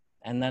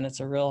 And then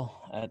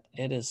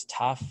it is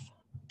tough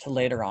to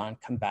later on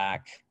come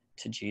back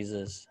to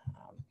Jesus.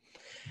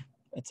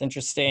 It's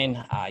interesting.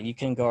 You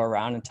can go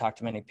around and talk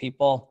to many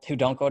people who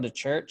don't go to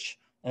church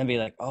and be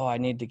like, oh, I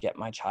need to get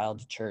my child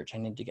to church. I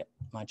need to get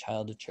my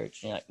child to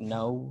church. And you're like,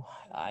 no,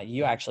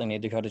 you actually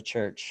need to go to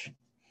church.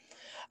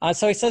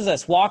 So he says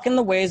this: walk in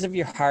the ways of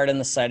your heart and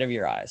the sight of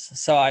your eyes.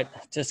 So I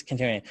just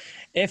continue.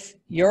 If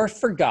you're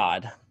for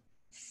God,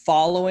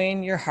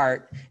 following your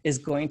heart is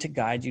going to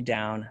guide you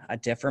down a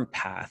different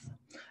path,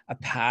 a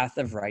path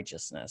of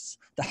righteousness.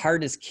 The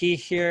heart is key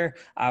here.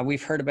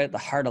 We've heard about the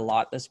heart a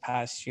lot this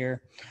past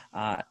year.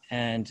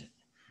 And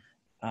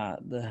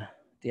the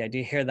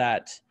idea here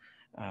that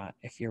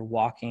if you're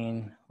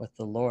walking with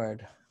the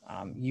Lord,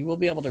 you will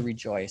be able to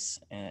rejoice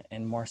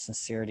in more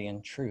sincerity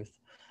and truth,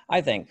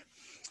 I think.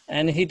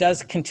 And he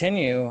does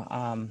continue,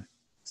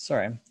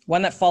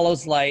 one that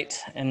follows light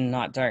and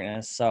not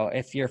darkness. So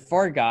if you're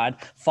for God,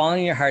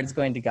 following your heart is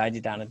going to guide you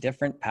down a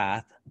different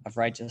path of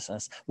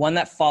righteousness, one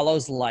that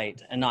follows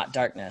light and not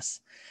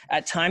darkness.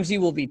 At times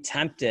you will be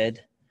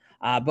tempted,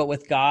 but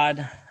with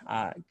God,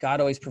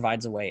 God always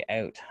provides a way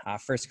out.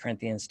 1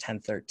 Corinthians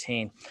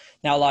 10:13.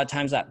 Now, a lot of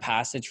times that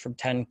passage from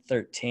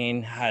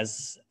 10:13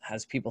 has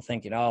people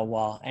thinking, oh,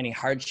 well, any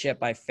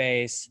hardship I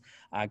face,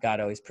 God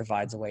always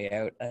provides a way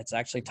out. It's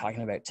actually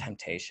talking about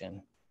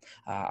temptation.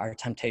 Our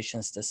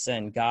temptations to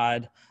sin.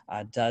 God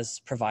does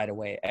provide a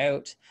way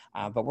out,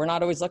 but we're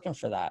not always looking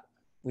for that.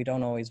 We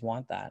don't always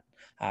want that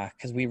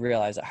because we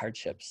realize that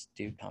hardships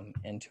do come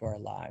into our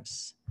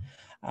lives.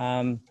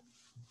 And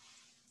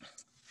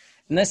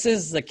this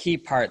is the key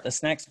part,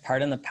 this next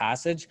part in the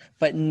passage,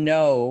 but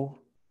know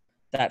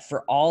that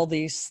for all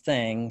these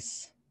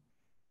things,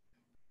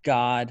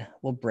 God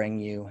will bring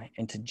you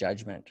into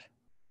judgment.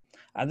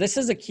 This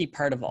is a key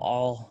part of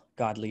all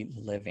godly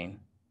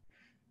living.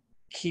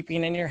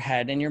 Keeping in your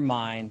head and your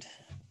mind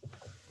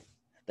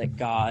that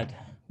God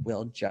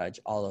will judge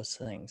all those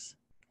things,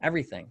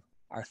 everything,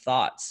 our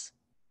thoughts,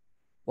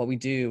 what we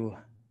do,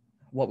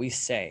 what we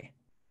say.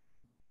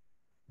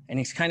 And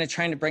he's kind of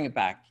trying to bring it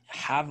back.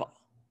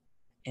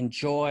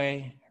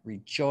 Enjoy,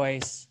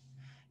 rejoice,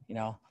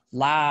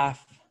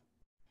 laugh,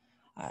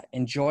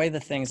 enjoy the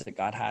things that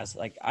God has.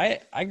 Like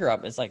I grew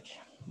up,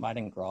 I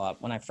didn't grow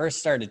up. When I first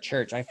started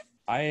church,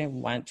 I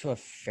went to a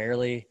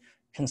fairly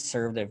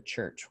conservative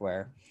church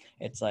where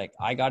It's like,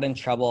 I got in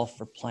trouble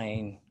for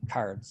playing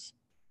cards,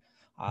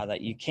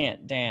 that you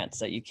can't dance,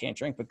 that you can't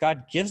drink, but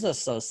God gives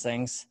us those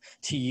things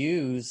to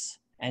use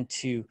and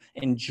to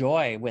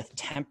enjoy with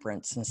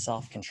temperance and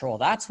self-control.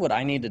 That's what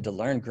I needed to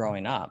learn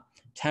growing up.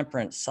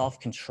 Temperance,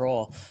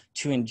 self-control,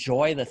 to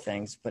enjoy the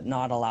things, but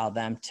not allow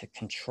them to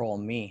control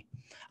me.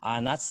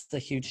 And that's the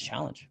huge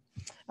challenge.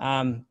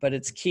 But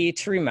it's key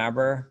to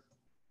remember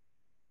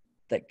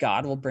that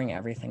God will bring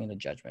everything into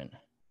judgment.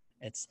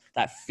 It's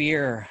that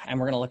fear, and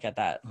we're going to look at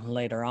that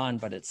later on,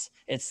 but it's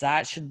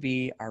that should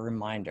be our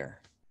reminder.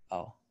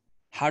 Oh,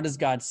 how does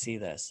God see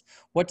this?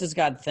 What does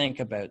God think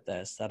about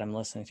this that I'm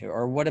listening to?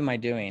 Or what am I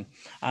doing?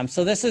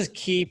 So this is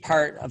key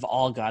part of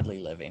all godly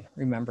living,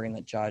 remembering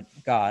that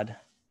God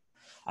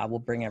will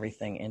bring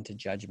everything into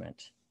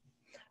judgment.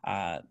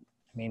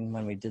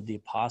 When we did the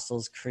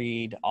Apostles'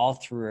 Creed, all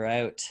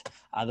throughout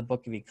the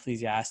book of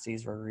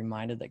Ecclesiastes, we're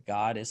reminded that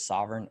God is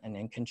sovereign and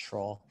in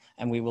control,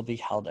 and we will be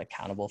held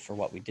accountable for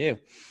what we do.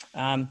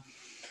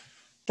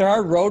 There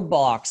are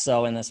roadblocks,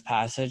 though, in this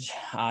passage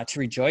to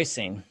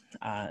rejoicing,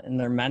 and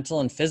they're mental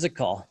and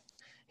physical.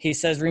 He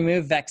says,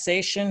 remove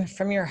vexation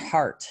from your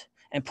heart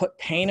and put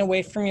pain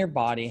away from your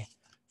body,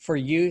 for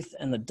youth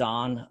and the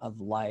dawn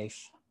of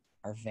life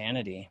are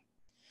vanity.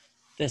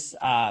 This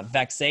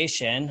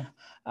vexation,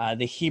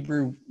 the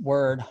Hebrew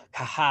word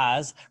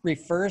kahaz,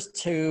 refers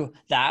to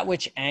that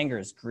which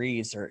angers,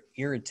 grieves, or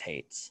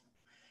irritates.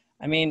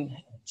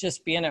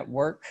 Just being at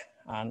work,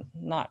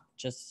 not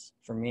just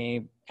for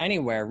me,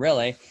 anywhere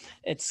really,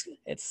 it's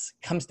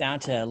comes down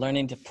to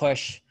learning to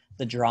push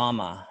the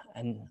drama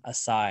and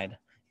aside,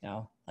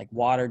 like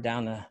water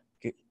down the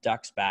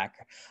duck's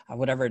back,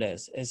 whatever it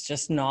is. It's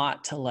just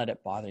not to let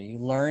it bother you.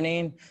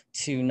 Learning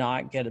to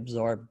not get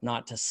absorbed,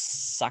 not to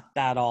suck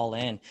that all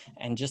in,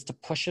 and just to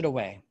push it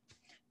away,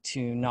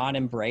 to not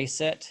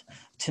embrace it,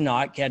 to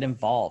not get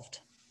involved.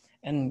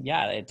 And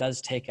yeah, it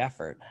does take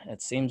effort.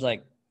 It seems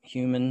like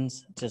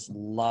humans just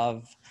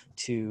love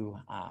the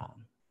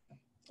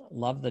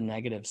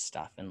negative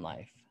stuff in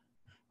life.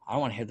 I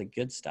don't want to hear the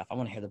good stuff. I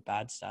want to hear the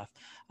bad stuff.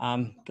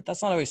 But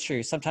that's not always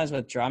true. Sometimes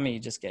with drama, you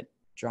just get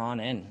drawn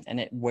in and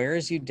it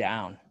wears you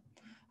down.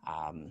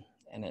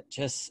 And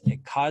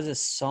it causes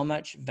so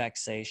much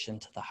vexation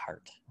to the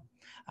heart.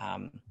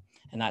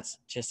 And that's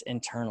just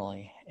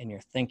internally in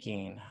your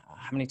thinking.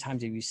 How many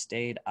times have you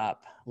stayed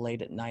up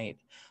late at night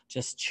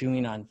just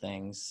chewing on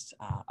things,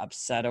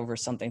 upset over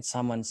something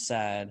someone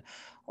said,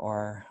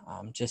 or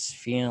just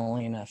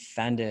feeling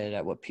offended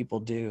at what people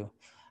do?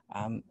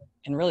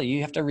 And really,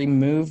 you have to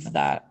remove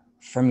that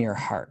from your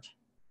heart.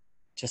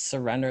 Just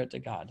surrender it to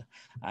God.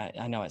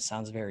 I know it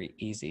sounds very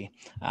easy.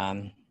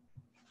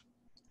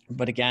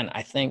 But again,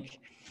 I think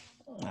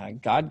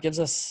God gives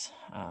us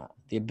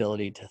the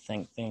ability to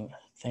think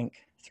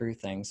through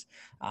things.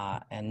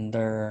 And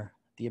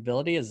the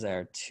ability is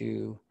there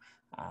to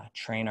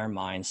train our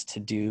minds to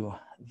do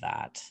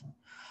that.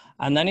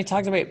 And then he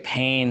talks about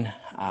pain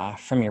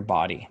from your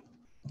body.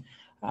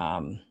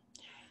 And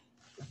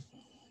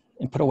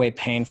put away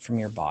pain from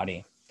your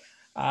body.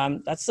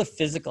 That's the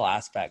physical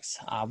aspects,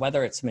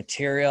 whether it's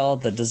material,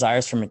 the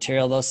desires for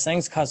material, those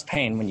things cause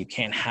pain when you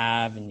can't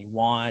have and you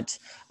want,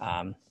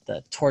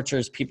 the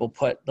tortures people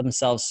put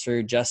themselves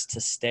through just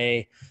to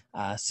stay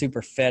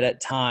super fit at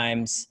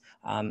times.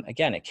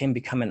 Again, it can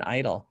become an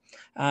idol.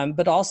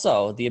 But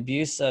also the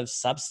abuse of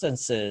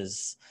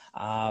substances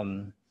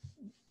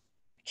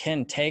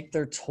can take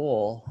their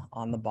toll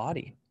on the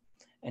body.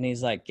 And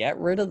he's like, get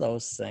rid of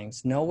those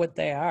things. Know what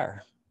they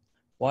are.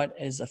 What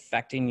is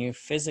affecting you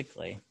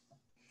physically?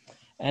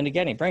 And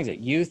again, he brings it.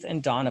 Youth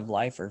and dawn of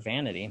life are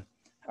vanity,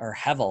 or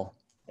hevel.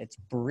 It's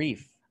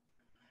brief.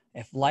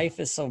 If life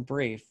is so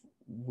brief,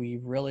 we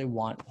really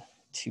want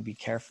to be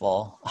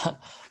careful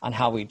on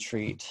how we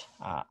treat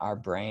our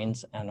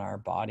brains and our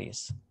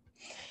bodies.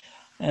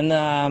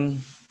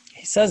 And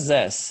he says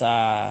this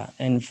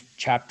in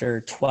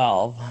chapter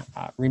 12,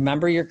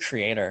 remember your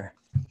creator.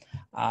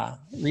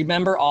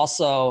 Remember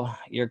also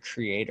your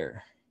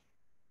creator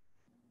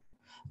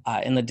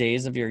in the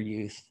days of your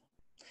youth,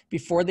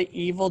 before the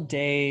evil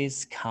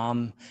days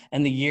come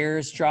and the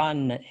years draw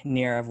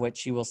near, of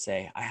which you will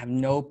say, I have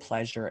no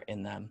pleasure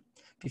in them.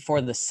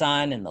 Before the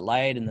sun and the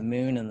light and the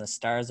moon and the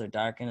stars are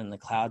darkened and the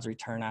clouds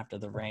return after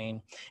the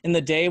rain. In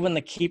the day when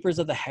the keepers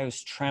of the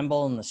house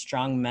tremble and the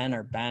strong men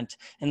are bent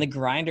and the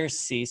grinders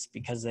cease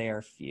because they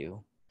are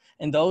few.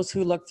 And those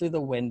who look through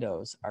the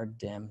windows are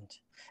dimmed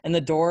and the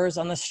doors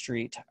on the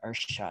street are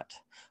shut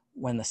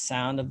when the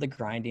sound of the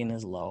grinding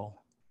is low.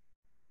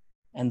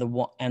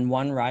 And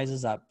one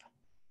rises up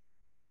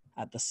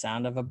at the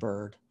sound of a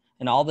bird,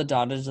 and all the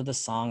daughters of the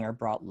song are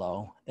brought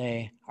low.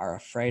 They are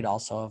afraid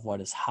also of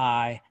what is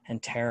high,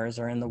 and terrors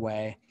are in the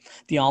way.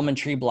 The almond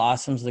tree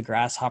blossoms, the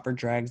grasshopper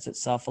drags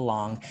itself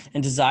along,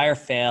 and desire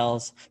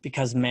fails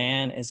because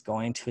man is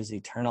going to his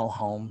eternal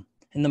home.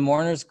 and the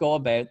mourners go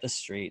about the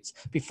streets.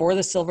 Before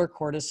the silver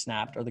cord is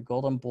snapped, or the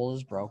golden bowl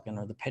is broken,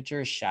 or the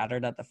pitcher is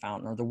shattered at the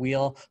fountain, or the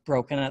wheel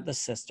broken at the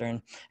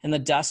cistern, and the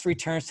dust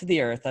returns to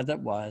the earth as it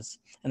was,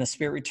 and the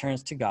spirit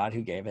returns to God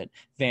who gave it.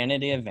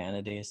 Vanity of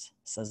vanities,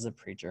 says the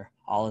preacher.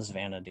 All is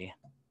vanity.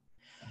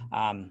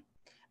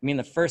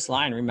 The first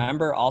line,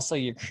 remember also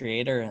your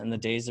creator in the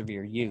days of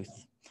your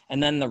youth.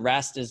 And then the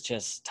rest is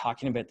just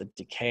talking about the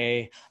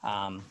decay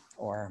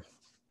or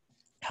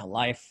how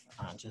life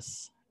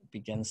just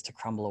begins to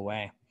crumble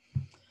away.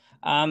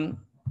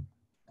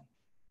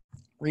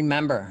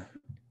 Remember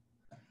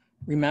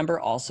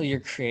also your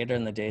creator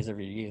in the days of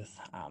your youth,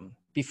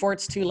 before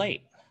it's too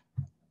late.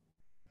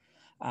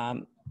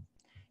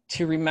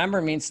 To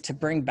remember means to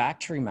bring back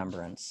to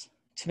remembrance,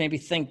 to maybe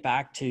think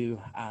back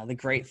to the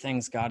great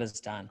things God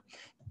has done.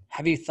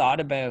 Have you thought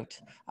about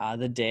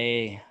the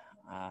day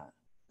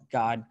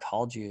God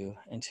called you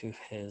into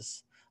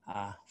his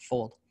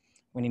fold,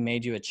 when he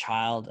made you a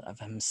child of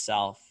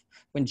himself,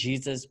 when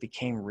Jesus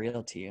became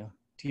real to you?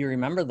 Do you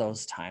remember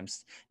those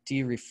times? Do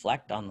you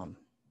reflect on them?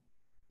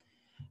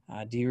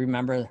 Do you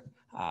remember,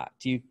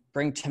 do you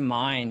bring to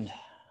mind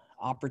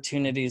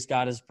opportunities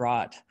God has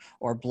brought,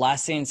 or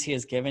blessings he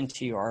has given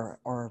to you,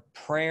 or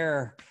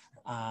prayer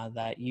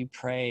that you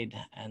prayed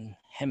and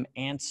him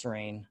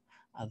answering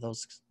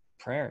those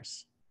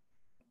prayers?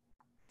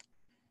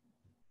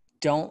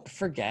 Don't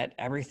forget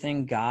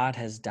everything God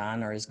has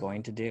done or is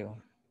going to do.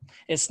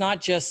 It's not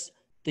just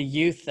the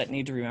youth that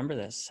need to remember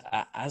this.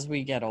 As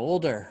we get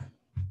older,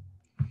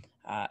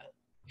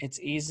 it's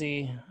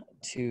easy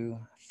to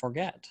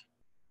forget.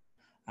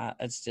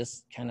 It's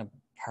just kind of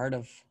part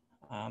of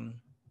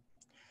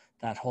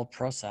that whole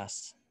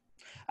process.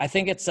 I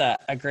think it's a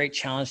great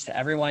challenge to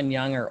everyone,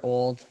 young or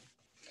old,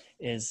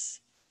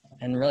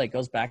 and really it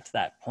goes back to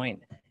that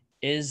point,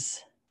 is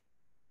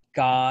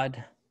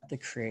God the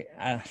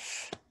creator,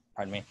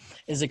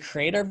 is the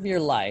creator of your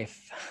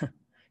life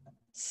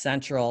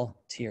central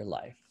to your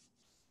life?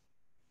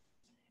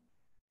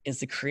 Is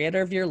the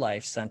creator of your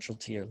life central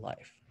to your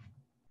life?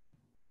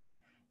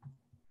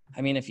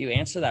 If you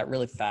answer that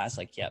really fast,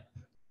 like, yep.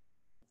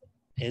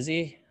 Is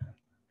he?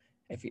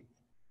 I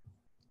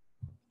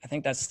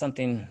think that's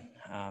something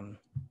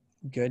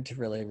good to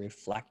really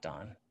reflect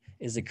on.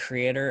 Is the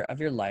creator of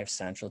your life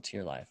central to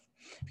your life?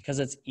 Because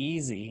it's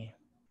easy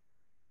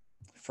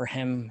for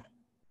him,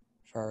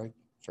 for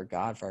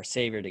God, for our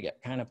Savior, to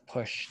get kind of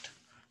pushed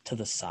to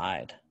the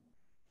side.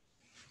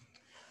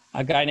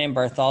 A guy named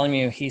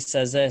Bartholomew, he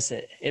says this,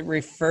 it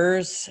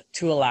refers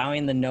to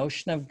allowing the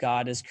notion of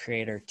God as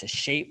creator to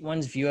shape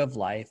one's view of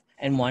life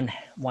and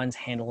one's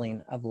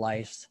handling of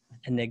life's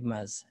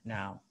enigmas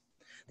now.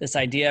 This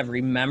idea of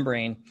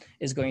remembering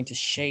is going to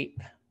shape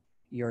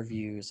your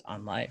views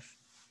on life.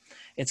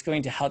 It's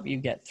going to help you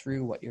get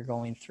through what you're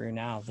going through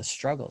now, the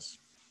struggles.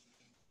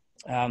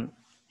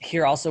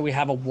 Here also we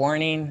have a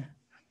warning.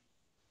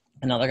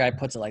 Another guy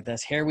puts it like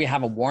this. Here we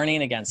have a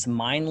warning against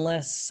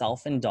mindless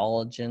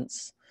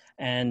self-indulgence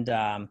and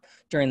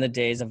during the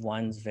days of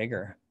one's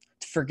vigor.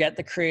 To forget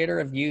the creator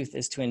of youth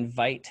is to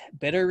invite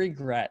bitter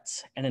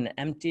regrets and an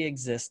empty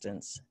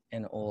existence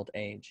in old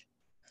age.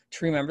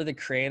 To remember the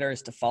creator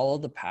is to follow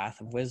the path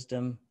of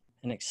wisdom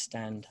and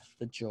extend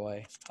the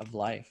joy of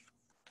life.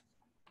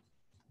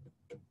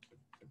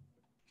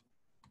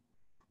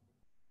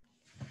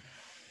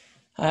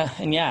 We're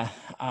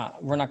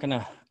not going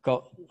to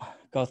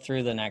go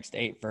through the next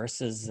 8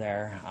 verses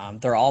there.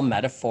 They're all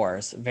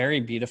metaphors, very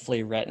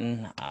beautifully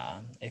written.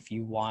 If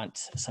you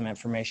want some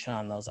information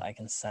on those, I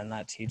can send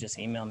that to you. Just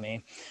email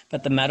me.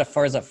 But the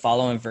metaphors that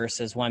follow in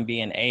verses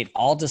 1b and 8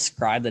 all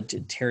describe the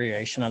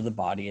deterioration of the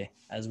body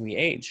as we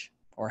age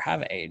or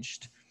have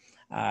aged.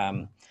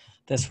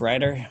 This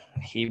writer,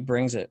 he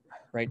brings it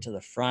right to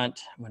the front.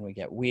 When we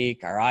get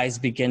weak, our eyes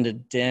begin to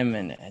dim,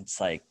 and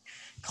it's like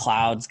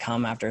clouds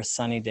come after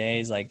sunny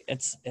days. Like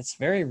it's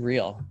very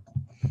real.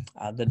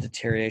 The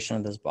deterioration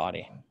of this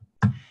body.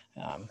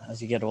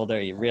 As you get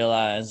older, you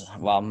realize,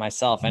 well,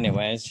 myself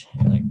anyways,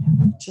 you're like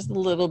just a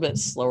little bit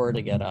slower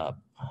to get up,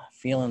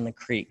 feeling the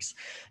creaks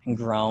and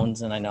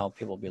groans. And I know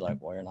people will be like,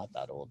 well, you're not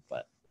that old,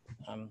 but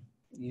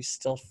you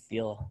still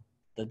feel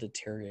the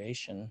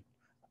deterioration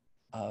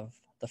of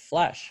the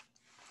flesh.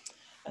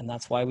 And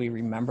that's why we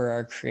remember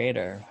our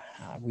creator.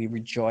 We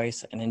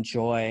rejoice and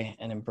enjoy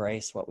and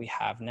embrace what we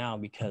have now,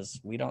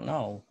 because we don't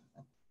know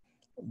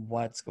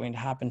what's going to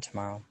happen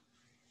tomorrow.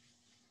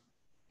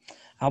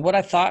 What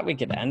I thought we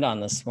could end on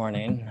this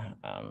morning,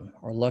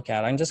 or look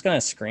at, I'm just going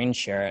to screen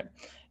share it,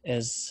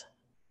 is,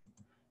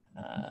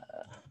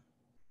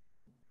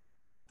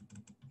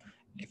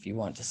 if you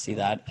want to see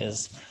that,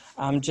 is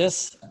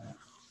just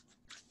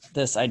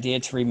this idea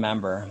to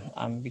remember,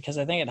 because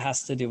I think it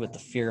has to do with the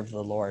fear of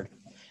the Lord.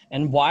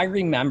 And why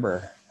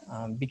remember?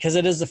 Because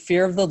it is the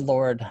fear of the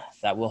Lord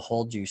that will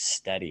hold you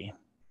steady.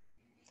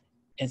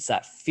 It's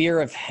that fear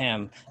of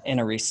him in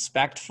a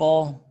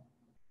respectful,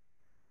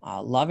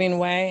 loving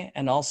way,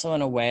 and also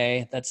in a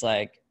way that's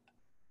like,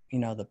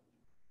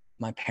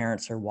 my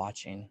parents are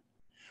watching,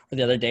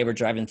 The other day we're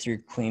driving through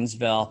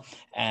Queensville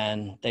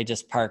and they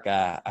just park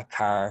a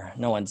car,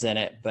 no one's in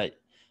it, but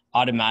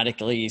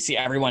automatically you see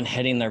everyone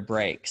hitting their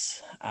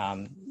brakes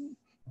to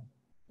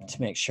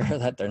make sure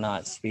that they're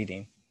not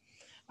speeding.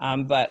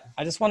 But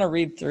I just want to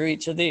read through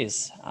each of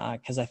these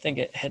because I think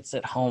it hits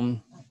it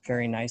home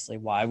very nicely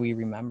why we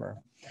remember.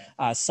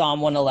 Psalm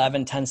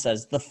 111:10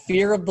 says, "The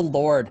fear of the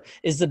Lord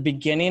is the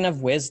beginning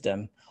of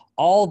wisdom.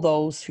 All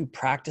those who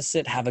practice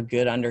it have a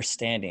good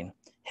understanding.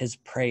 His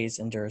praise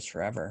endures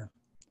forever."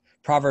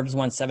 Proverbs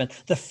 1:7,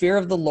 "The fear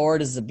of the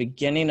Lord is the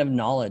beginning of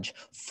knowledge.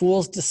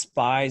 Fools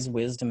despise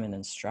wisdom and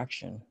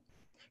instruction."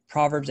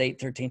 Proverbs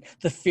 8:13,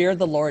 "The fear of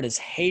the Lord is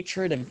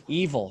hatred of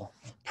evil.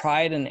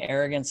 Pride and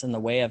arrogance in the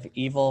way of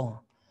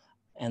evil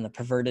and the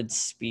perverted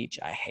speech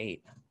I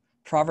hate."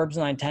 Proverbs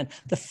 9:10,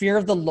 "The fear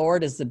of the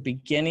Lord is the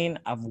beginning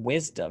of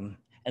wisdom,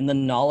 and the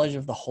knowledge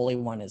of the Holy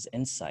One is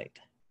insight."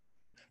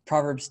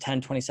 Proverbs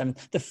 10:27,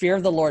 "The fear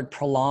of the Lord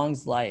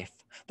prolongs life,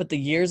 but the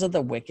years of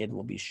the wicked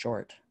will be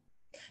short."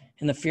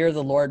 In the fear of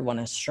the Lord, one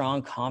has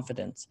strong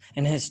confidence,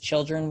 and his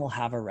children will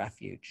have a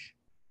refuge.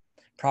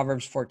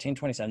 Proverbs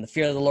 14:27, "The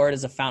fear of the Lord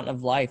is a fountain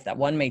of life, that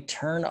one may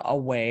turn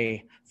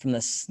away from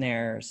the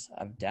snares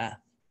of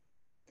death."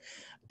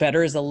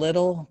 Better is a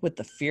little with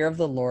the fear of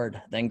the Lord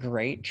than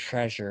great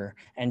treasure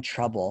and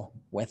trouble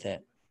with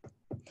it.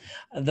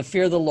 The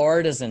fear of the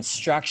Lord is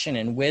instruction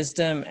in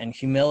wisdom, and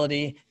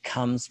humility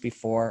comes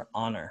before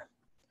honor.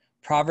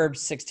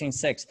 Proverbs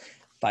 16:6,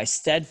 "By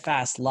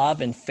steadfast love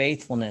and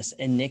faithfulness,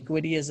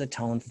 iniquity is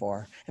atoned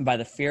for, and by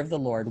the fear of the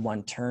Lord,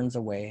 one turns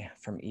away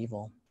from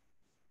evil."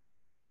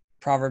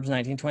 Proverbs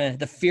 19:20,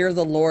 "The fear of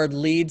the Lord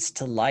leads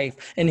to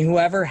life, and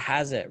whoever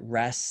has it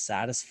rests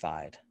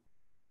satisfied."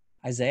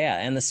 Isaiah,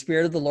 "And the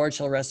Spirit of the Lord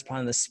shall rest upon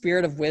him, the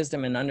Spirit of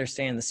wisdom and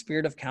understanding, the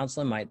Spirit of counsel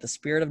and might, the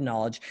Spirit of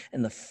knowledge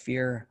and the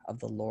fear of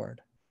the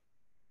Lord."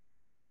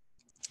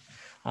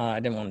 I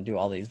didn't want to do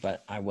all these,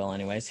 but I will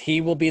anyways.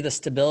 "He will be the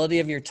stability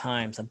of your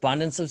times,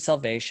 abundance of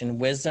salvation,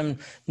 wisdom,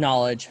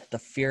 knowledge. The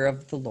fear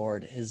of the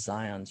Lord is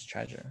Zion's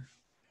treasure."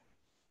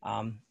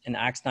 In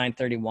Acts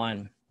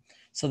 9:31,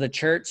 "So the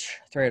church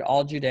throughout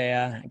all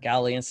Judea,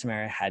 Galilee, and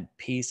Samaria had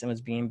peace and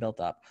was being built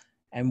up.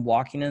 And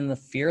walking in the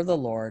fear of the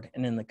Lord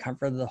and in the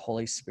comfort of the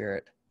Holy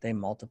Spirit, they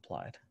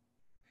multiplied."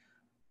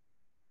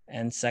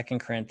 And 2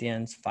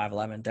 Corinthians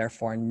 5:11,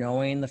 "Therefore,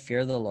 knowing the fear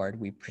of the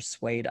Lord, we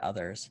persuade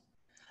others.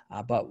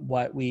 But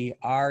what we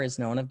are is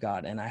known of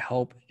God, and I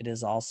hope it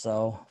is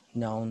also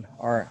known,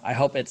 or I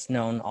hope it's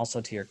known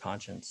also to your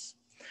conscience."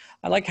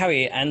 I like how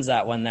he ends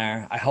that one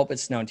there. I hope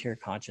it's known to your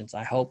conscience.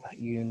 I hope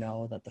you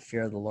know that the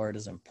fear of the Lord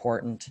is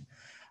important.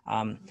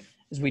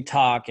 As we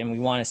talk and we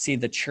want to see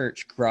the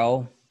church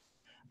grow,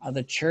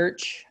 the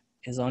church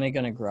is only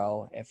going to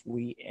grow if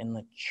we in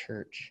the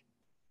church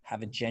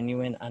have a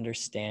genuine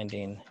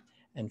understanding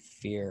and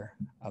fear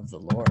of the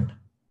Lord.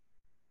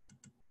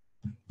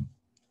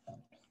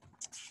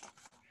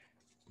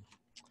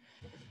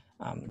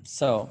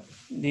 So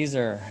these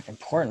are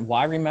important.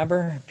 Why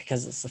remember?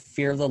 Because it's the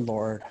fear of the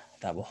Lord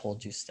that will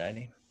hold you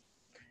steady.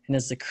 And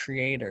as the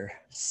creator,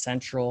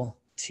 central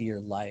to your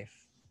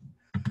life.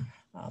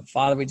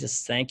 Father, we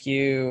just thank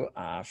you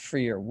for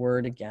your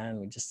word again.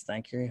 We just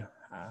thank you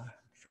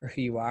for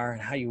who you are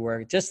and how you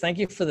work. Just thank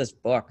you for this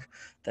book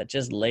that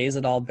just lays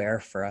it all bare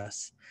for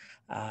us,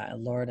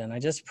 Lord. And I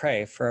just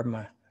pray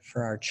for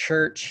our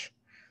church,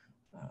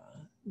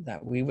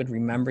 that we would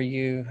remember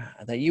you,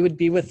 that you would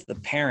be with the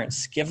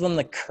parents, give them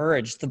the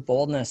courage, the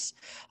boldness,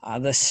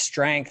 the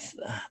strength,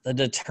 the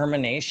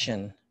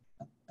determination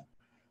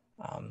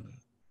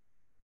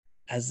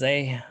as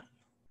they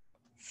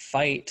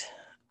fight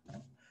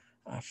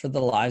for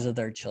the lives of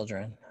their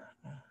children,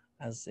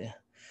 as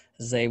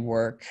they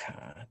work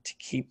to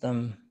keep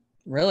them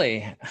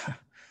really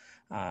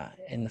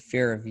in the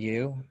fear of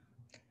you,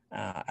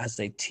 as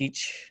they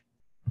teach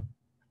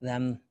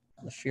them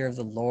the fear of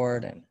the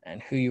Lord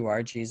and who you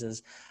are,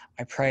 Jesus.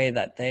 I pray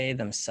that they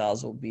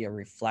themselves will be a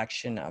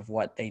reflection of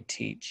what they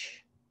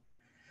teach.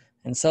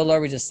 And so,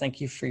 Lord, we just thank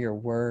you for your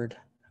word.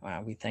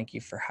 We thank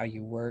you for how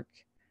you work.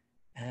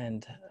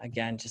 And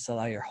again, just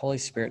allow your Holy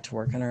Spirit to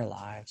work in our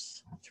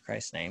lives. In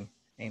Christ's name,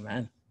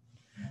 amen.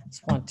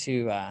 Just want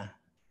to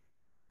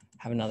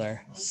have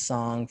another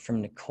song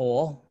from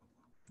Nicole.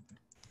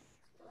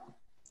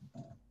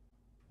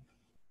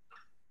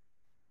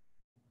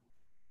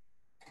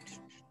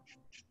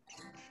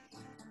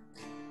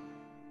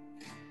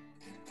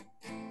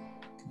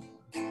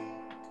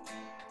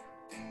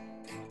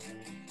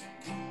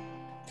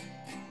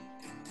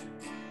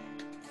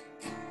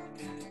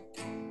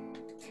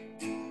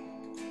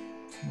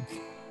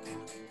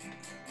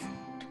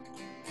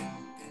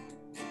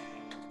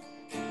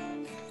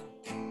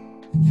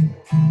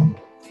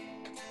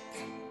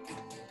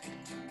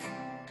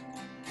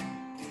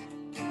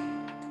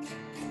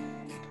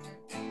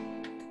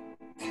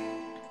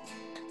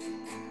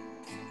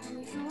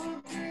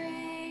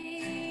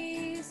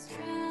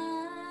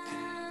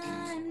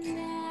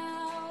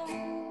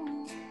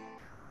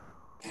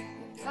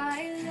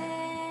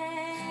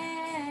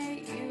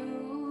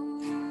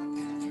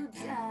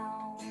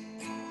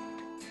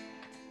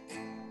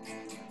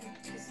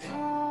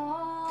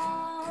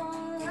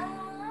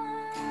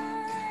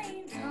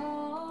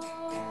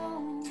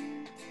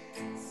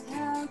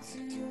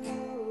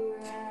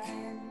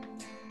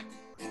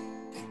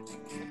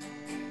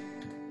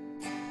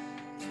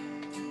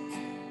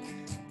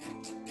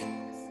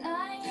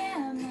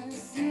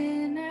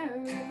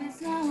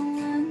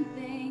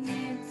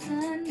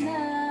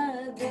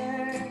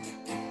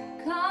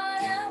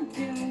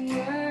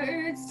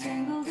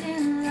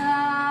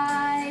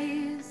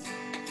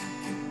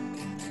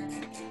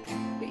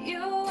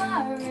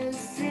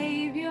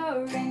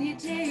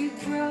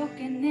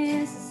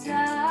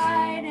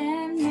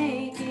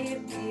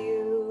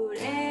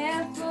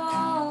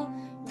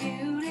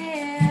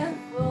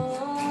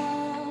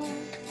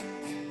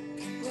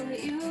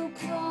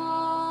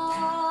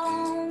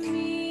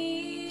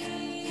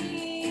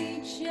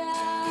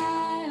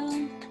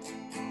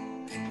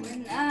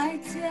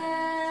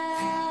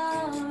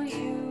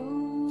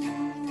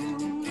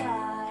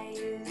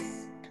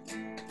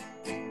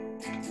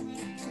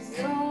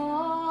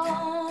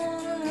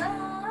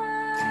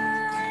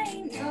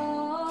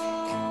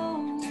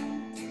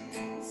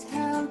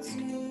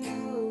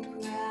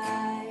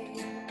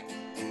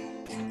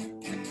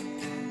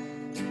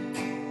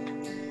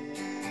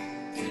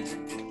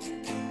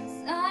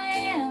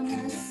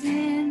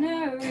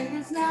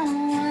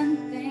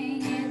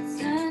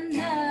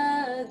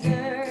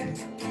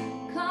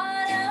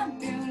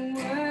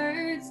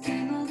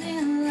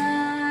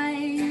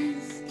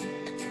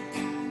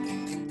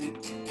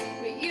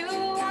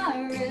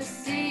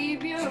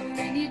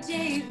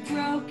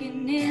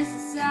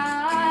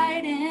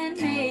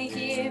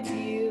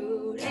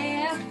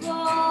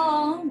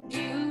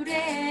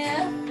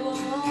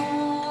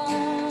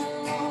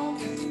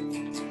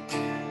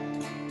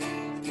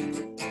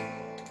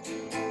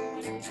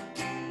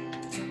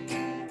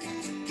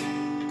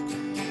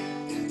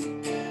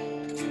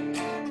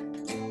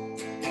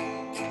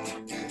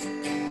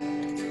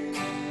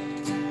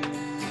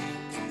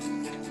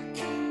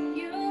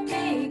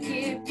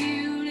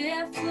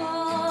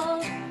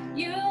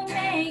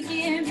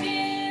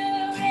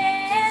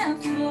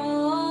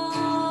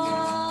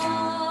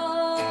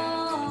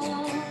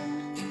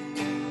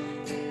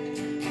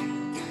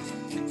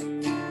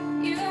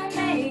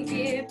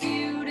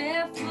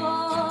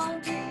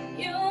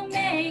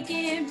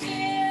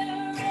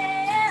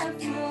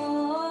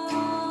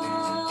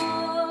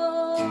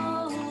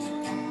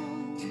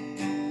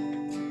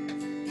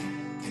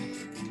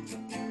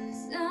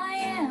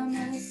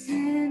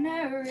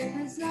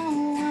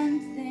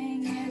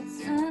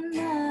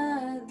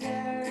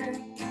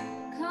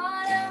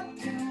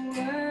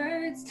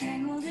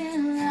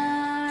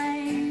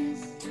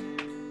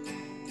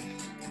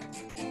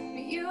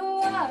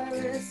 are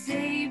a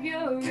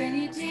savior,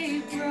 and you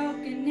take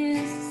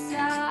brokenness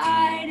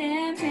aside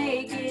and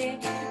make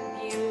it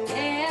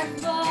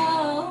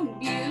beautiful,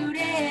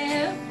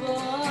 beautiful.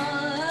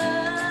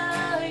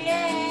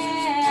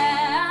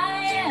 Yeah, I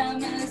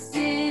am a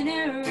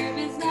sinner. If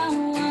it's not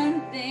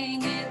one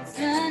thing, it's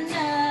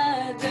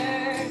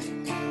another.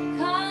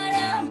 Caught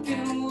up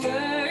in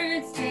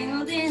words,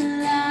 tangled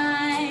in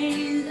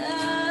lies.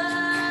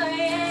 Oh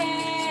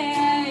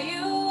yeah,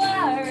 you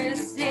are a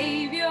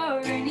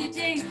savior, and you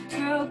take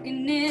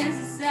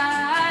brokenness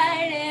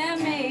aside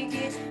and make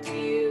it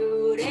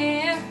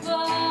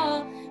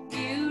beautiful,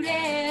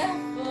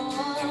 beautiful.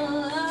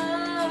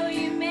 Oh,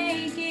 you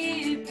make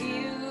it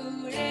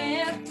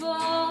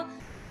beautiful,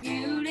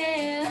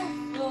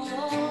 beautiful.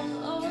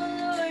 Oh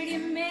Lord, you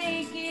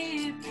make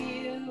it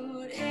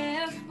beautiful,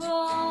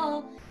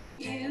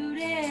 beautiful.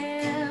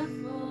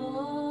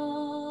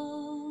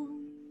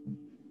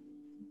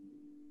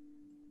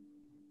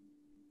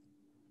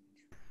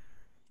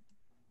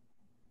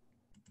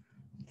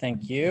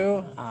 Thank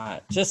you.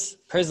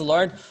 Just praise the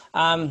Lord.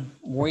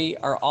 We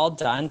are all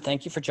done.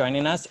 Thank you for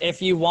joining us.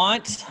 If you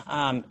want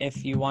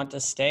to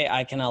stay,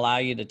 I can allow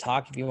you to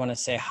talk. If you want to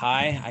say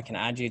hi, I can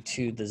add you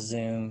to the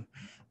Zoom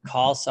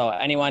call. So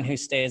anyone who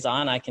stays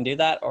on, I can do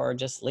that, or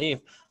just leave.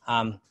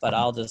 But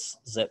I'll just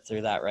zip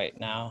through that right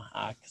now.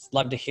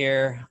 Love to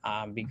hear.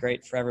 Be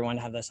great for everyone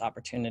to have this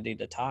opportunity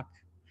to talk.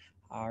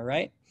 All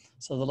right.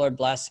 So the Lord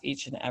bless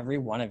each and every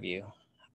one of you.